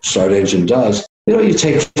that's what StartEngine does. You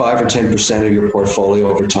take 5 or 10% of your portfolio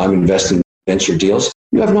over time investing in venture deals.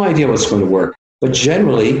 You have no idea what's going to work. But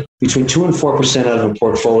generally, between 2 and 4% out of a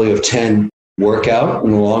portfolio of 10 work out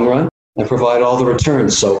in the long run and provide all the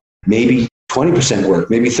returns. So maybe 20% work,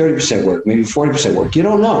 maybe 30% work, maybe 40% work. You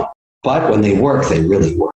don't know. But when they work, they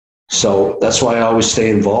really work. So that's why I always stay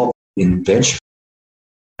involved in venture.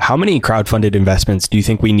 How many crowdfunded investments do you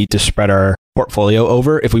think we need to spread our portfolio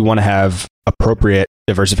over if we want to have appropriate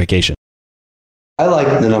diversification? I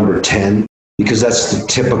like the number 10 because that's the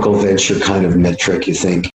typical venture kind of metric. You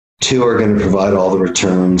think 2 are going to provide all the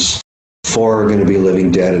returns, 4 are going to be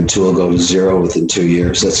living dead, and 2 will go to zero within 2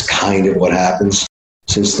 years. That's kind of what happens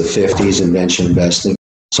since the 50s in venture investing.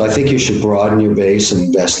 So I think you should broaden your base and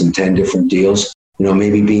invest in 10 different deals.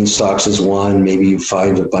 Maybe Beanstocks is one, maybe you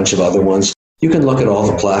find a bunch of other ones. You can look at all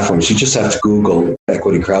the platforms. You just have to Google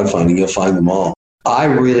equity crowdfunding. You'll find them all. I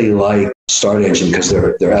really like StartEngine because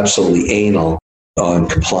they're absolutely anal on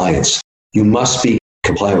compliance. You must be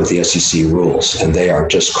compliant with the SEC rules, and they are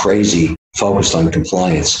just crazy focused on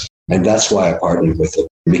compliance. And that's why I partnered with them.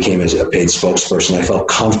 I became a paid spokesperson. I felt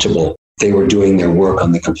comfortable they were doing their work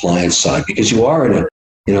on the compliance side because you are in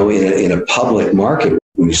a public market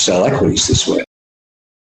when you sell equities this way.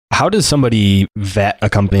 How does somebody vet a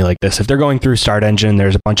company like this? If they're going through StartEngine,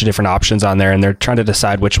 there's a bunch of different options on there and they're trying to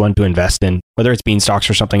decide which one to invest in, whether it's Beanstocks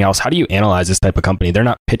or something else. How do you analyze this type of company? They're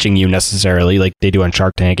not pitching you necessarily like they do on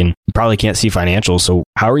Shark Tank, and you probably can't see financials. So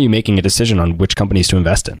how are you making a decision on which companies to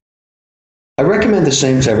invest in? I recommend the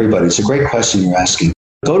same to everybody. It's a great question you're asking.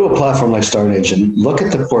 Go to a platform like Start Engine, look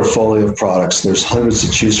at the portfolio of products. There's hundreds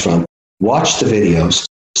to choose from. Watch the videos.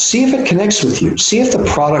 See if it connects with you. See if the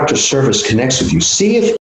product or service connects with you. See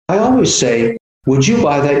if, I always say, would you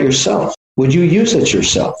buy that yourself? Would you use it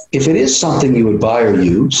yourself? If it is something you would buy or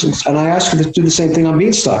use, and I ask you to do the same thing on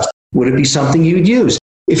Beanstalks, would it be something you would use?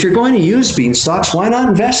 If you're going to use Beanstalks, why not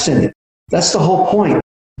invest in it? That's the whole point.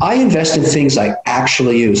 I invest in things I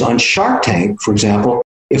actually use. On Shark Tank, for example,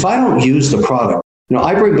 if I don't use the product,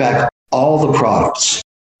 I bring back all the products.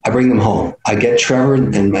 I bring them home. I get Trevor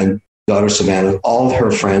and my daughter Savannah, all of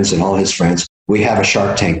her friends and all his friends. We have a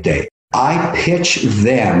Shark Tank day. I pitch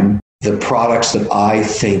them the products that I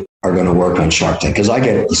think are going to work on Shark Tank because I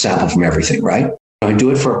get a sample from everything, right? I do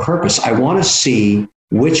it for a purpose. I want to see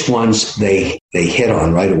which ones they hit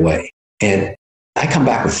on right away. And I come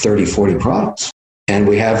back with 30, 40 products. And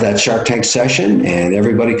we have that Shark Tank session and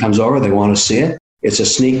everybody comes over. They want to see it. It's a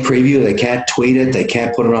sneak preview. They can't tweet it. They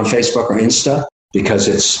can't put it on Facebook or Insta because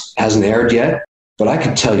it hasn't aired yet. But I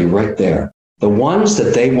can tell you right there, the ones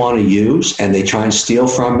that they want to use and they try and steal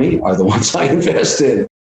from me are the ones I invest in.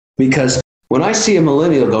 Because when I see a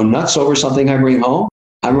millennial go nuts over something I bring home,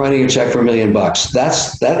 I'm writing a check for $1 million.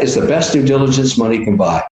 That is the best due diligence money can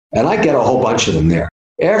buy. And I get a whole bunch of them there.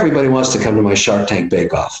 Everybody wants to come to my Shark Tank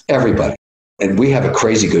bake-off. Everybody. And we have a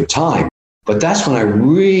crazy good time. But that's when I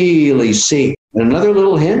really see. And another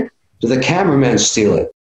little hint, do the cameramen steal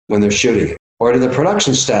it when they're shooting it? Or do the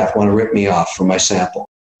production staff want to rip me off for my sample?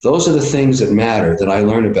 Those are the things that matter that I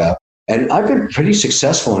learn about. And I've been pretty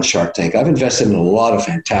successful on Shark Tank. I've invested in a lot of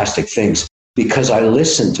fantastic things because I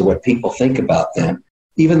listen to what people think about them,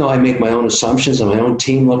 even though I make my own assumptions and my own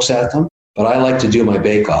team looks at them. But I like to do my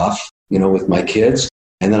bake-off, with my kids,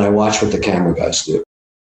 and then I watch what the camera guys do.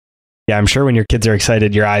 Yeah, I'm sure when your kids are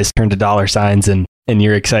excited, your eyes turn to dollar signs and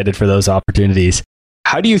you're excited for those opportunities.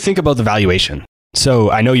 How do you think about the valuation?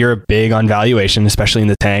 So I know you're big on valuation, especially in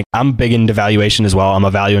the tank. I'm big into valuation as well. I'm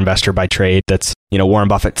a value investor by trade. That's, Warren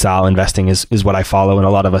Buffett style investing is what I follow, and a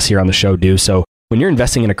lot of us here on the show do. So when you're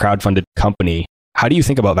investing in a crowdfunded company, how do you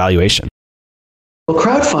think about valuation? Well,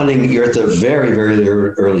 crowdfunding, you're at the very, very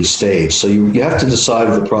early stage. So you have to decide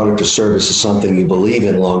if the product or service is something you believe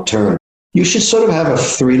in long term. You should sort of have a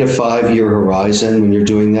 3 to 5 year horizon when you're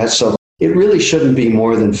doing that. So it really shouldn't be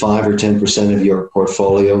more than 5 or 10% of your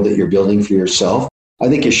portfolio that you're building for yourself. I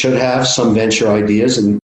think you should have some venture ideas,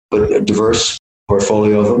 but a diverse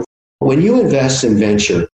portfolio of them. When you invest in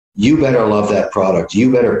venture, you better love that product.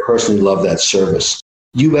 You better personally love that service.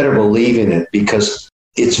 You better believe in it because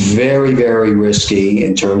it's very, very risky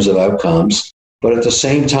in terms of outcomes. But at the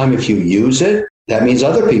same time, if you use it, that means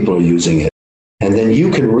other people are using it. And then you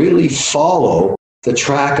can really follow the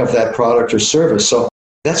track of that product or service. So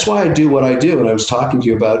that's why I do what I do. And I was talking to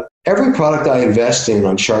you about every product I invest in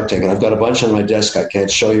on Shark Tank, and I've got a bunch on my desk I can't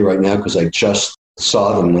show you right now because I just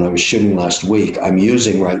saw them when I was shooting last week. I'm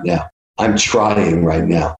using right now. I'm trying right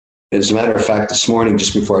now. As a matter of fact, this morning,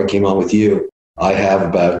 just before I came on with you, I have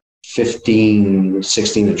about 15,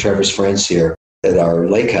 16 of Trevor's friends here at our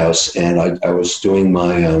lake house, and I was doing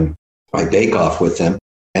my bake-off with them.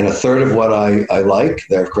 And a third of what I like,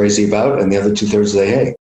 they're crazy about, and the other 2/3 they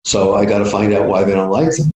hate. So I got to find out why they don't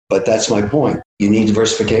like them. But that's my point. You need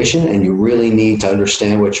diversification, and you really need to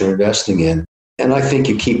understand what you're investing in. And I think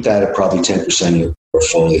you keep that at probably 10% of your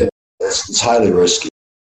portfolio. It's highly risky.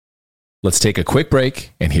 Let's take a quick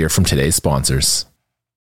break and hear from today's sponsors.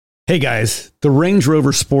 Hey guys, the Range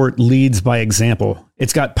Rover Sport leads by example.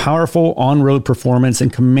 It's got powerful on-road performance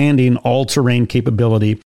and commanding all-terrain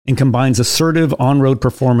capability, and combines assertive on-road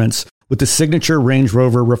performance with the signature Range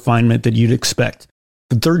Rover refinement that you'd expect.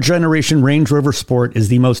 The third-generation Range Rover Sport is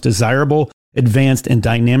the most desirable, advanced, and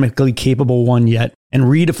dynamically capable one yet, and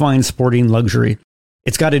redefines sporting luxury.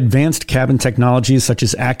 It's got advanced cabin technologies such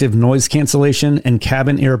as active noise cancellation and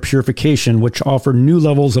cabin air purification, which offer new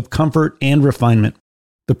levels of comfort and refinement.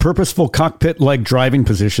 The purposeful cockpit-like driving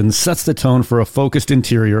position sets the tone for a focused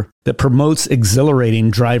interior that promotes exhilarating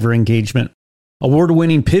driver engagement.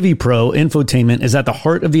 Award-winning Pivi Pro infotainment is at the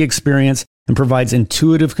heart of the experience and provides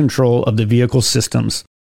intuitive control of the vehicle systems.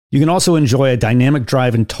 You can also enjoy a dynamic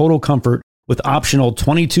drive in total comfort with optional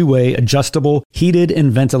 22-way adjustable, heated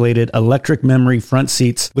and ventilated electric memory front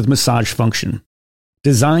seats with massage function.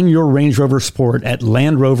 Design your Range Rover Sport at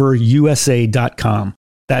LandRoverUSA.com.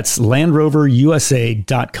 That's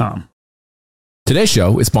LandRoverUSA.com. Today's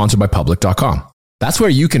show is sponsored by Public.com. That's where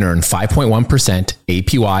you can earn 5.1%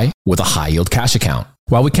 APY with a high-yield cash account.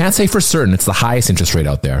 While we can't say for certain it's the highest interest rate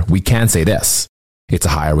out there, we can say this. It's a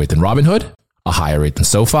higher rate than Robinhood, a higher rate than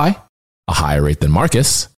SoFi, a higher rate than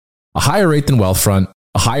Marcus, a higher rate than Wealthfront,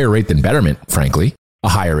 a higher rate than Betterment, frankly, a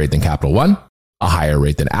higher rate than Capital One, a higher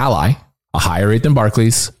rate than Ally, a higher rate than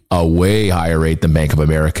Barclays, a way higher rate than Bank of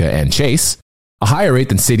America and Chase, a higher rate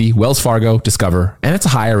than Citi, Wells Fargo, Discover, and it's a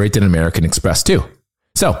higher rate than American Express too.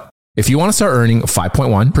 So if you want to start earning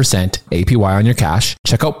 5.1% APY on your cash,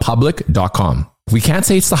 check out public.com. We can't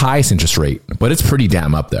say it's the highest interest rate, but it's pretty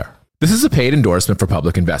damn up there. This is a paid endorsement for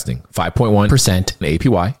Public Investing, 5.1%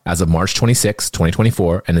 APY as of March 26,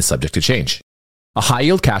 2024, and is subject to change. A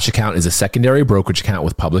high-yield cash account is a secondary brokerage account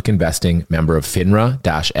with Public Investing, member of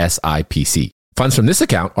FINRA-SIPC. Funds from this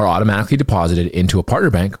account are automatically deposited into a partner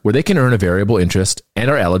bank where they can earn a variable interest and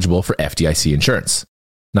are eligible for FDIC insurance.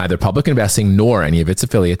 Neither Public Investing nor any of its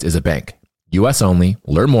affiliates is a bank. U.S. only.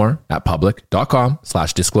 Learn more at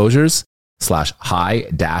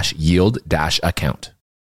public.com/disclosures/high-yield-account.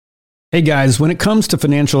 Hey guys, when it comes to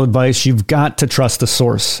financial advice, you've got to trust the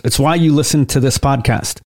source. It's why you listen to this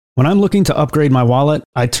podcast. When I'm looking to upgrade my wallet,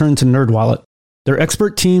 I turn to NerdWallet. Their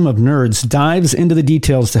expert team of nerds dives into the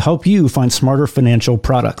details to help you find smarter financial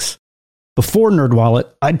products. Before NerdWallet,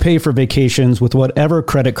 I'd pay for vacations with whatever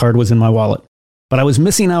credit card was in my wallet. But I was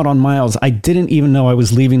missing out on miles I didn't even know I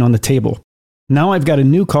was leaving on the table. Now I've got a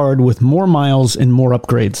new card with more miles and more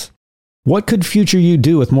upgrades. What could future you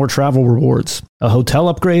do with more travel rewards? A hotel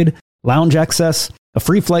upgrade? Lounge access? A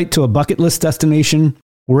free flight to a bucket list destination?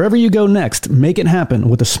 Wherever you go next, make it happen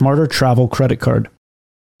with a smarter travel credit card.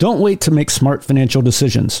 Don't wait to make smart financial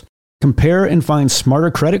decisions. Compare and find smarter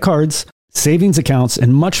credit cards, savings accounts,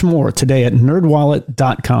 and much more today at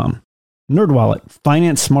nerdwallet.com. NerdWallet,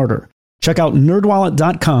 finance smarter. Check out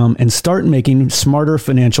nerdwallet.com and start making smarter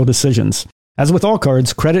financial decisions. As with all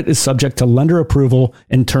cards, credit is subject to lender approval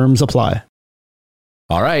and terms apply.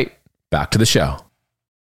 All right, back to the show.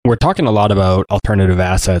 We're talking a lot about alternative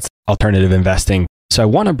assets, alternative investing. So I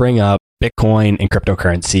want to bring up Bitcoin and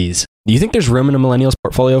cryptocurrencies. Do you think there's room in a millennial's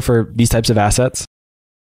portfolio for these types of assets?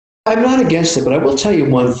 I'm not against it, but I will tell you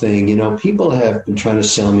one thing. You know, people have been trying to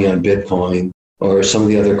sell me on Bitcoin or some of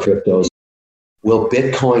the other cryptos. Will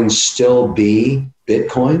Bitcoin still be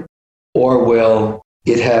Bitcoin? Or will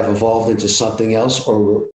it have evolved into something else?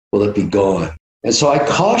 Or will it be gone? And so I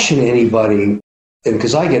caution anybody, and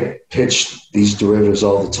because I get pitched these derivatives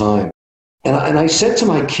all the time. And I said to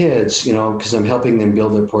my kids, you know, because I'm helping them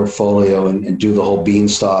build their portfolio and do the whole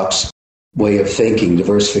beanstalks way of thinking,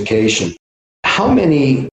 diversification. How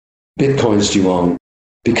many Bitcoins do you own?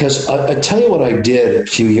 Because I tell you what I did a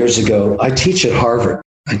few years ago. I teach at Harvard.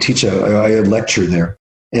 I lecture there.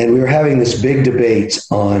 And we were having this big debate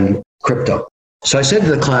on crypto. So I said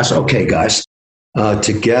to the class, okay, guys,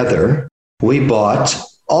 together we bought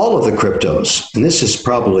all of the cryptos. And this is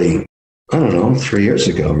probably, 3 years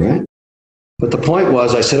ago, right? But the point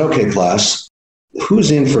was, I said, okay, class,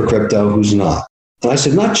 who's in for crypto, who's not? And I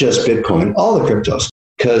said, not just Bitcoin, all the cryptos.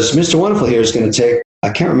 Because Mr. Wonderful here is going to take,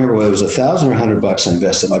 I can't remember whether it was $1,000 or $100 I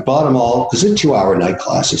invested. I bought them all, because they're 2-hour night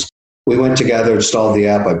classes. We went together, installed the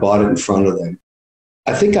app, I bought it in front of them.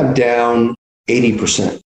 I think I'm down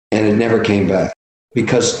 80%, and it never came back.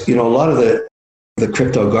 Because, a lot of the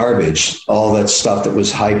crypto garbage, all that stuff that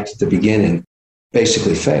was hyped at the beginning,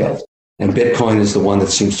 basically failed. And Bitcoin is the one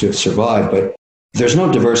that seems to have survived, but there's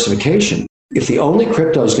no diversification. If the only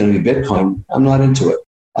crypto is going to be Bitcoin, I'm not into it.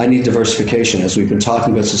 I need diversification. As we've been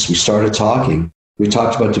talking about since we started talking, we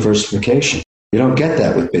talked about diversification. You don't get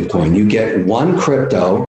that with Bitcoin. You get one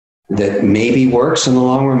crypto that maybe works in the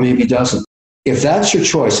long run, maybe doesn't. If that's your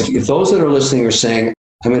choice, if those that are listening are saying,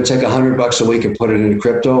 I'm going to take $100 a week and put it into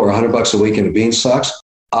crypto or $100 a week into beanstalks,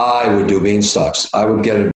 I would do beanstalks. I would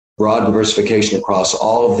get a broad diversification across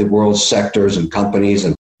all of the world's sectors and companies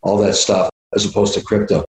and all that stuff, as opposed to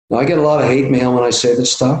crypto. Now, I get a lot of hate mail when I say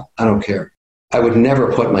this stuff. I don't care. I would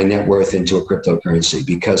never put my net worth into a cryptocurrency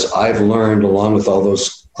because I've learned, along with all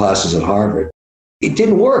those classes at Harvard, it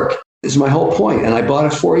didn't work. This is my whole point. And I bought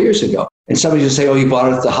it 4 years ago. And somebody just say, oh, you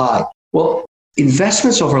bought it at the high. Well,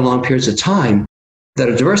 investments over long periods of time that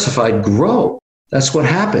are diversified grow. That's what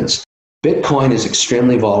happens. Bitcoin is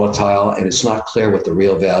extremely volatile, and it's not clear what the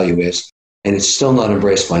real value is, and it's still not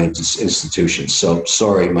embraced by institutions. So,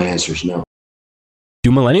 sorry, my answer is no.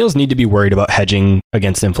 Do millennials need to be worried about hedging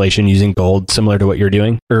against inflation using gold, similar to what you're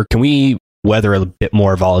doing? Or can we weather a bit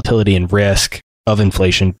more volatility and risk of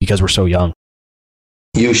inflation because we're so young?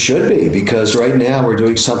 You should be, because right now we're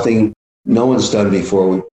doing something no one's done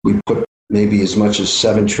before. We put maybe as much as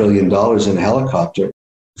 $7 trillion in a helicopter,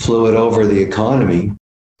 flew it over the economy,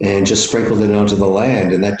 and just sprinkled it onto the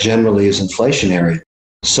land, and that generally is inflationary.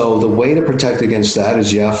 So the way to protect against that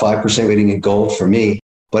is, 5% weighting in gold for me,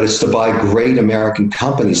 but it's to buy great American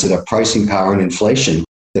companies that have pricing power and inflation,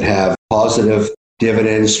 that have positive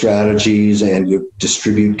dividend strategies and you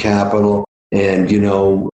distribute capital and,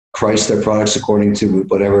 price their products according to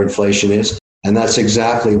whatever inflation is. And that's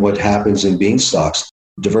exactly what happens in bean stocks.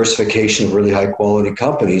 Diversification of really high quality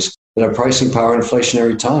companies that have pricing power in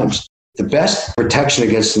inflationary times. The best protection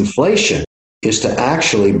against inflation is to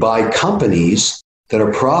actually buy companies that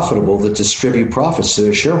are profitable, that distribute profits to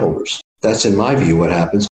their shareholders. That's, in my view, what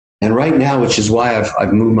happens. And right now, which is why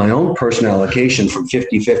I've moved my own personal allocation from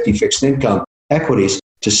 50-50 fixed income equities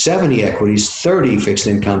to 70 equities, 30 fixed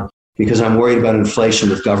income, because I'm worried about inflation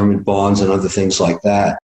with government bonds and other things like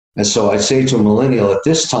that. And so I'd say to a millennial at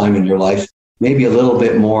this time in your life, maybe a little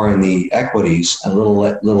bit more in the equities, a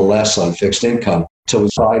little less on fixed income, till we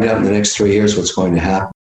find out in the next 3 years what's going to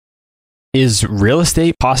happen. Is real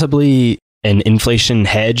estate possibly an inflation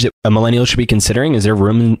hedge that a millennial should be considering? Is there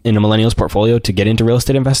room in a millennial's portfolio to get into real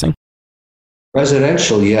estate investing?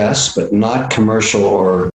 Residential, yes, but not commercial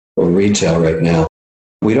or retail right now.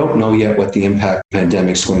 We don't know yet what the impact of the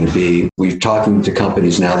pandemic is going to be. We're talking to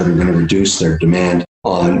companies now that are going to reduce their demand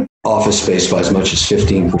on office space by as much as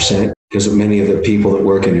 15%, because many of the people that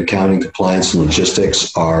work in accounting, compliance, and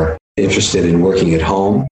logistics are interested in working at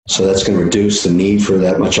home. So that's going to reduce the need for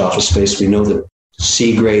that much office space. We know that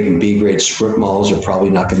C-grade and B-grade strip malls are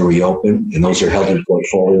probably not going to reopen, and those are held in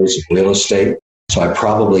portfolios of real estate. So I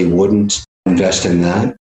probably wouldn't invest in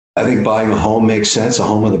that. I think buying a home makes sense. A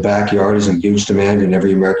home with a backyard is in huge demand in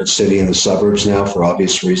every American city and the suburbs now for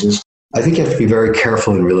obvious reasons. I think you have to be very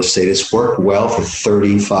careful in real estate. It's worked well for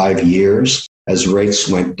 35 years as rates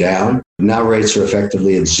went down. Now rates are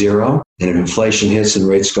effectively at zero. And if inflation hits and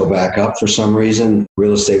rates go back up for some reason,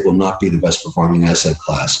 real estate will not be the best performing asset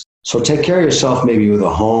class. So take care of yourself maybe with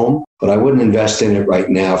a home, but I wouldn't invest in it right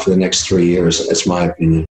now for the next 3 years. That's my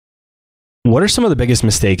opinion. What are some of the biggest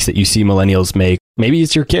mistakes that you see millennials make? Maybe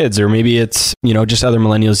it's your kids, or maybe it's, just other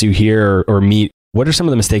millennials you hear or meet. What are some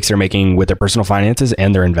of the mistakes they're making with their personal finances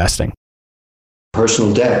and their investing?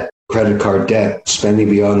 Personal debt, credit card debt, spending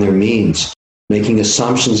beyond their means, making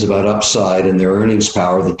assumptions about upside and their earnings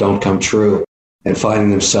power that don't come true, and finding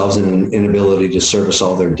themselves in an inability to service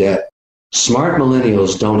all their debt. Smart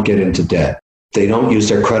millennials don't get into debt. They don't use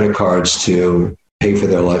their credit cards to pay for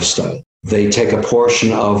their lifestyle. They take a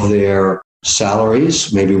portion of their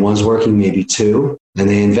salaries, maybe one's working, maybe two, and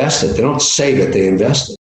they invest it. They don't save it, they invest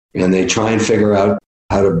it. And they try and figure out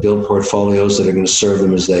how to build portfolios that are going to serve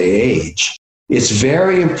them as they age. It's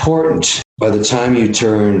very important by the time you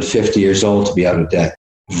turn 50 years old to be out of debt.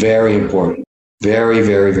 Very important. Very,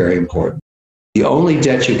 very, very important. The only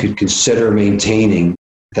debt you could consider maintaining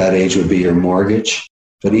at that age would be your mortgage.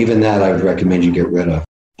 But even that, I would recommend you get rid of.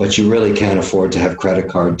 But you really can't afford to have credit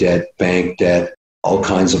card debt, bank debt, all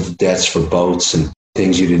kinds of debts for boats and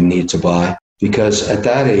things you didn't need to buy. Because at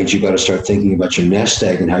that age, you got to start thinking about your nest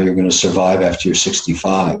egg and how you're going to survive after you're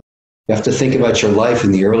 65. You have to think about your life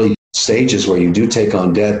in the early stages where you do take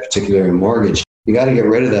on debt, particularly in mortgage. You got to get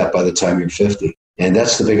rid of that by the time you're 50. And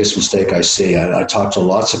that's the biggest mistake I see. I talk to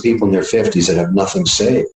lots of people in their 50s that have nothing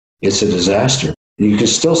saved. It's a disaster. And you can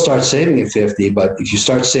still start saving at 50, but if you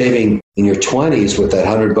start saving in your 20s with that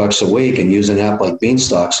 $100 a week and use an app like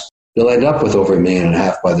Beanstocks, you'll end up with over $1.5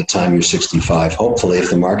 million by the time you're 65, hopefully, if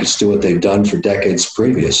the markets do what they've done for decades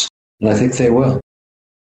previous. And I think they will.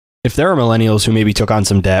 If there are millennials who maybe took on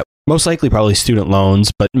some debt, most likely probably student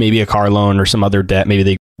loans, but maybe a car loan or some other debt, maybe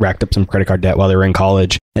they racked up some credit card debt while they were in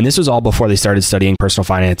college. And this was all before they started studying personal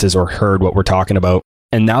finances or heard what we're talking about.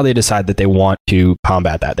 And now they decide that they want to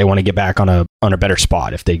combat that. They want to get back on a better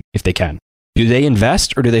spot if they can. Do they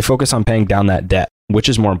invest or do they focus on paying down that debt? Which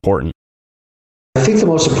is more important? I think the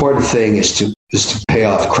most important thing is to pay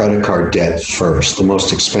off credit card debt first, the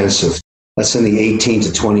most expensive. That's in the 18 to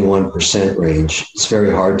 21% range. It's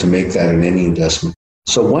very hard to make that in any investment.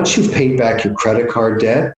 So once you've paid back your credit card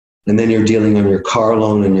debt, and then you're dealing on your car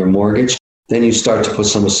loan and your mortgage, then you start to put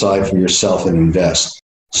some aside for yourself and invest.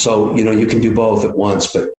 So, you can do both at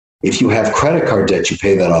once, but if you have credit card debt, you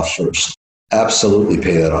pay that off first. Absolutely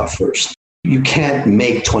pay that off first. You can't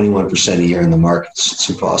make 21% a year in the markets. It's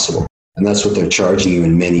impossible. And that's what they're charging you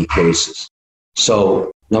in many cases. So,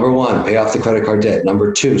 number one, pay off the credit card debt.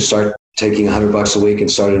 Number two, start taking $100 a week and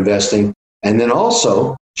start investing. And then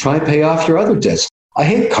also try and pay off your other debts. I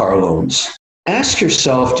hate car loans. Ask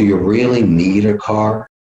yourself, do you really need a car?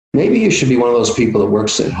 Maybe you should be one of those people that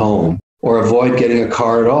works at home or avoid getting a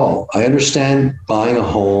car at all. I understand buying a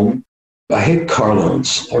home. I hate car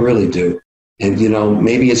loans. I really do. And,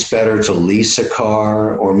 maybe it's better to lease a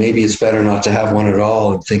car, or maybe it's better not to have one at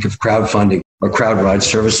all and think of crowdfunding or crowd ride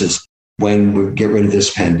services when we get rid of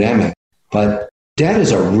this pandemic. But debt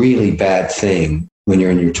is a really bad thing when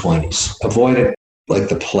you're in your 20s. Avoid it like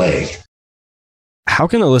the plague. How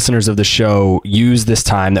can the listeners of the show use this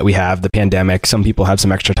time that we have, the pandemic? Some people have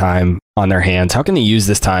some extra time on their hands. How can they use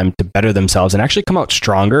this time to better themselves and actually come out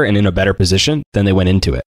stronger and in a better position than they went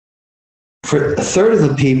into it? For a third of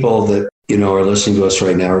the people that are listening to us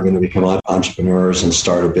right now are going to become entrepreneurs and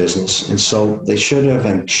start a business. And so they should have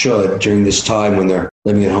and should, during this time when they're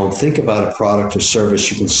living at home, think about a product or service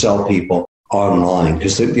you can sell people online,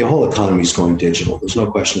 because the whole economy is going digital. There's no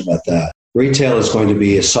question about that. Retail is going to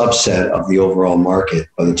be a subset of the overall market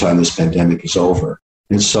by the time this pandemic is over.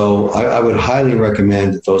 And so I would highly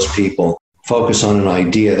recommend that those people focus on an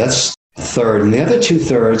idea. That's a third. And the other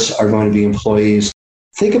 2/3 are going to be employees.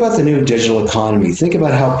 Think about the new digital economy. Think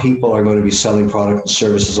about how people are going to be selling products and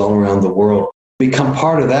services all around the world. Become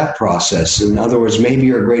part of that process. In other words, maybe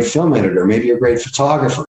you're a great film editor. Maybe you're a great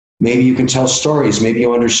photographer. Maybe you can tell stories. Maybe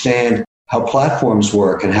you understand how platforms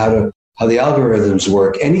work and how the algorithms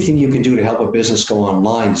work. Anything you can do to help a business go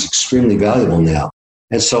online is extremely valuable now.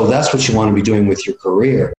 And so that's what you want to be doing with your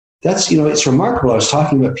career. That's, it's remarkable. I was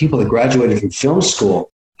talking about people that graduated from film school,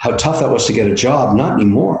 how tough that was to get a job. Not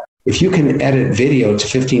anymore. If you can edit video to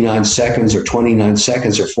 59 seconds or 29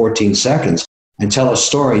 seconds or 14 seconds and tell a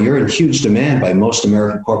story, you're in huge demand by most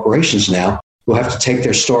American corporations now who have to take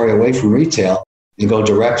their story away from retail and go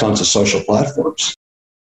direct onto social platforms.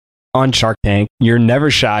 On Shark Tank, you're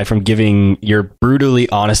never shy from giving your brutally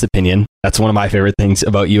honest opinion. That's one of my favorite things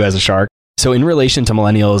about you as a shark. So in relation to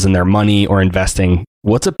millennials and their money or investing,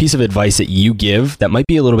 what's a piece of advice that you give that might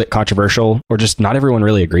be a little bit controversial or just not everyone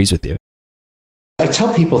really agrees with you? I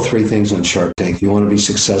tell people 3 things on Shark Tank if you want to be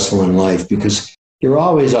successful in life, because you're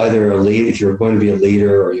always either a lead, if you're going to be a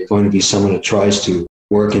leader, or you're going to be someone that tries to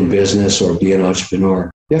work in business or be an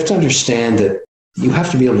entrepreneur. You have to understand that you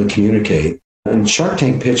have to be able to communicate. And Shark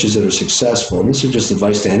Tank pitches that are successful, and this is just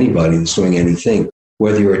advice to anybody that's doing anything,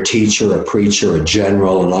 whether you're a teacher, a preacher, a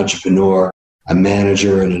general, an entrepreneur, a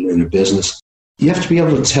manager in a business, you have to be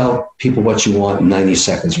able to tell people what you want in 90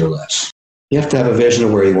 seconds or less. You have to have a vision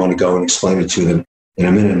of where you want to go and explain it to them in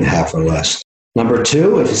a minute and a half or less. Number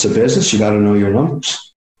 2, if it's a business, you got to know your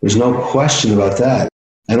numbers. There's no question about that.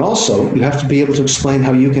 And also, you have to be able to explain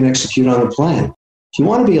how you can execute on the plan. If you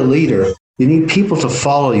want to be a leader, you need people to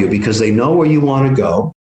follow you because they know where you want to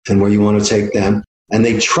go and where you want to take them, and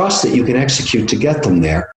they trust that you can execute to get them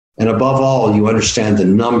there. And above all, you understand the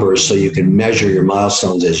numbers so you can measure your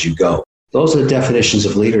milestones as you go. Those are the definitions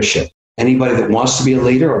of leadership. Anybody that wants to be a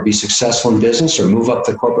leader or be successful in business or move up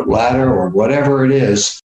the corporate ladder or whatever it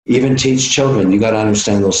is, even teach children, you got to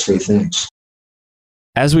understand those 3 things.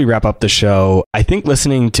 As we wrap up the show, I think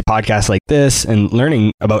listening to podcasts like this and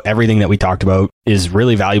learning about everything that we talked about is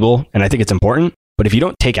really valuable, and I think it's important. But if you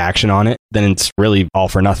don't take action on it, then it's really all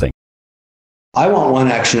for nothing. I want one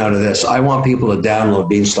action out of this. I want people to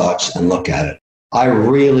download Beanstocks and look at it. I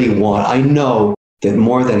know that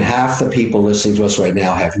more than half the people listening to us right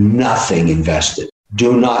now have nothing invested.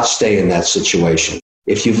 Do not stay in that situation.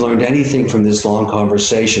 If you've learned anything from this long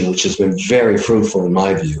conversation, which has been very fruitful in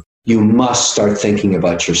my view, you must start thinking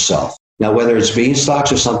about yourself. Now, whether it's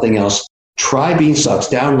Beanstocks or something else, try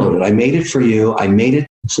Beanstocks, download it. I made it for you. I made it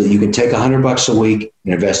so that you can take $100 a week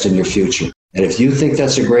and invest in your future. And if you think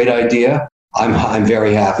that's a great idea, I'm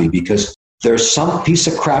very happy, because there's some piece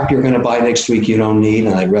of crap you're going to buy next week you don't need,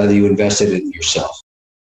 and I'd rather you invest it in yourself.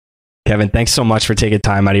 Kevin, thanks so much for taking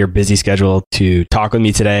time out of your busy schedule to talk with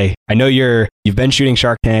me today. I know you've been shooting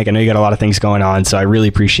Shark Tank. I know you got a lot of things going on, so I really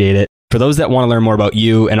appreciate it. For those that want to learn more about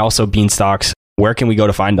you and also Beanstocks, where can we go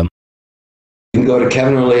to find them? You can go to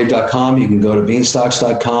kevinrelier.com. You can go to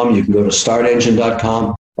beanstocks.com. You can go to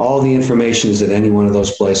startengine.com. All the information is at any one of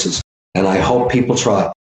those places. And I hope people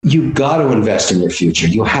try. You got to invest in your future.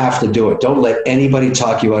 You have to do it. Don't let anybody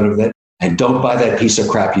talk you out of it. And don't buy that piece of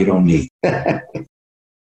crap you don't need.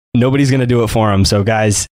 Nobody's going to do it for them. So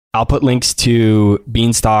guys, I'll put links to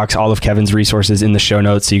Beanstocks, all of Kevin's resources in the show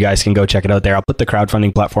notes so you guys can go check it out there. I'll put the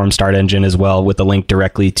crowdfunding platform Start Engine as well with the link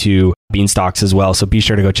directly to Beanstocks as well. So be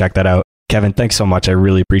sure to go check that out. Kevin, thanks so much. I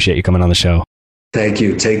really appreciate you coming on the show. Thank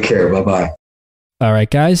you. Take care. Bye-bye. All right,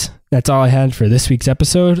 guys. That's all I had for this week's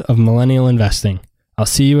episode of Millennial Investing. I'll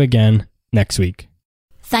see you again next week.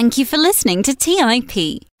 Thank you for listening to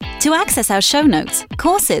TIP. To access our show notes,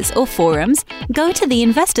 courses, or forums, go to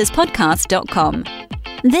theinvestorspodcast.com.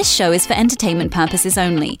 This show is for entertainment purposes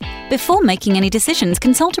only. Before making any decisions,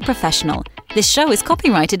 consult a professional. This show is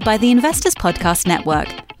copyrighted by the Investors Podcast Network.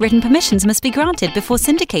 Written permissions must be granted before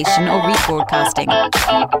syndication or rebroadcasting.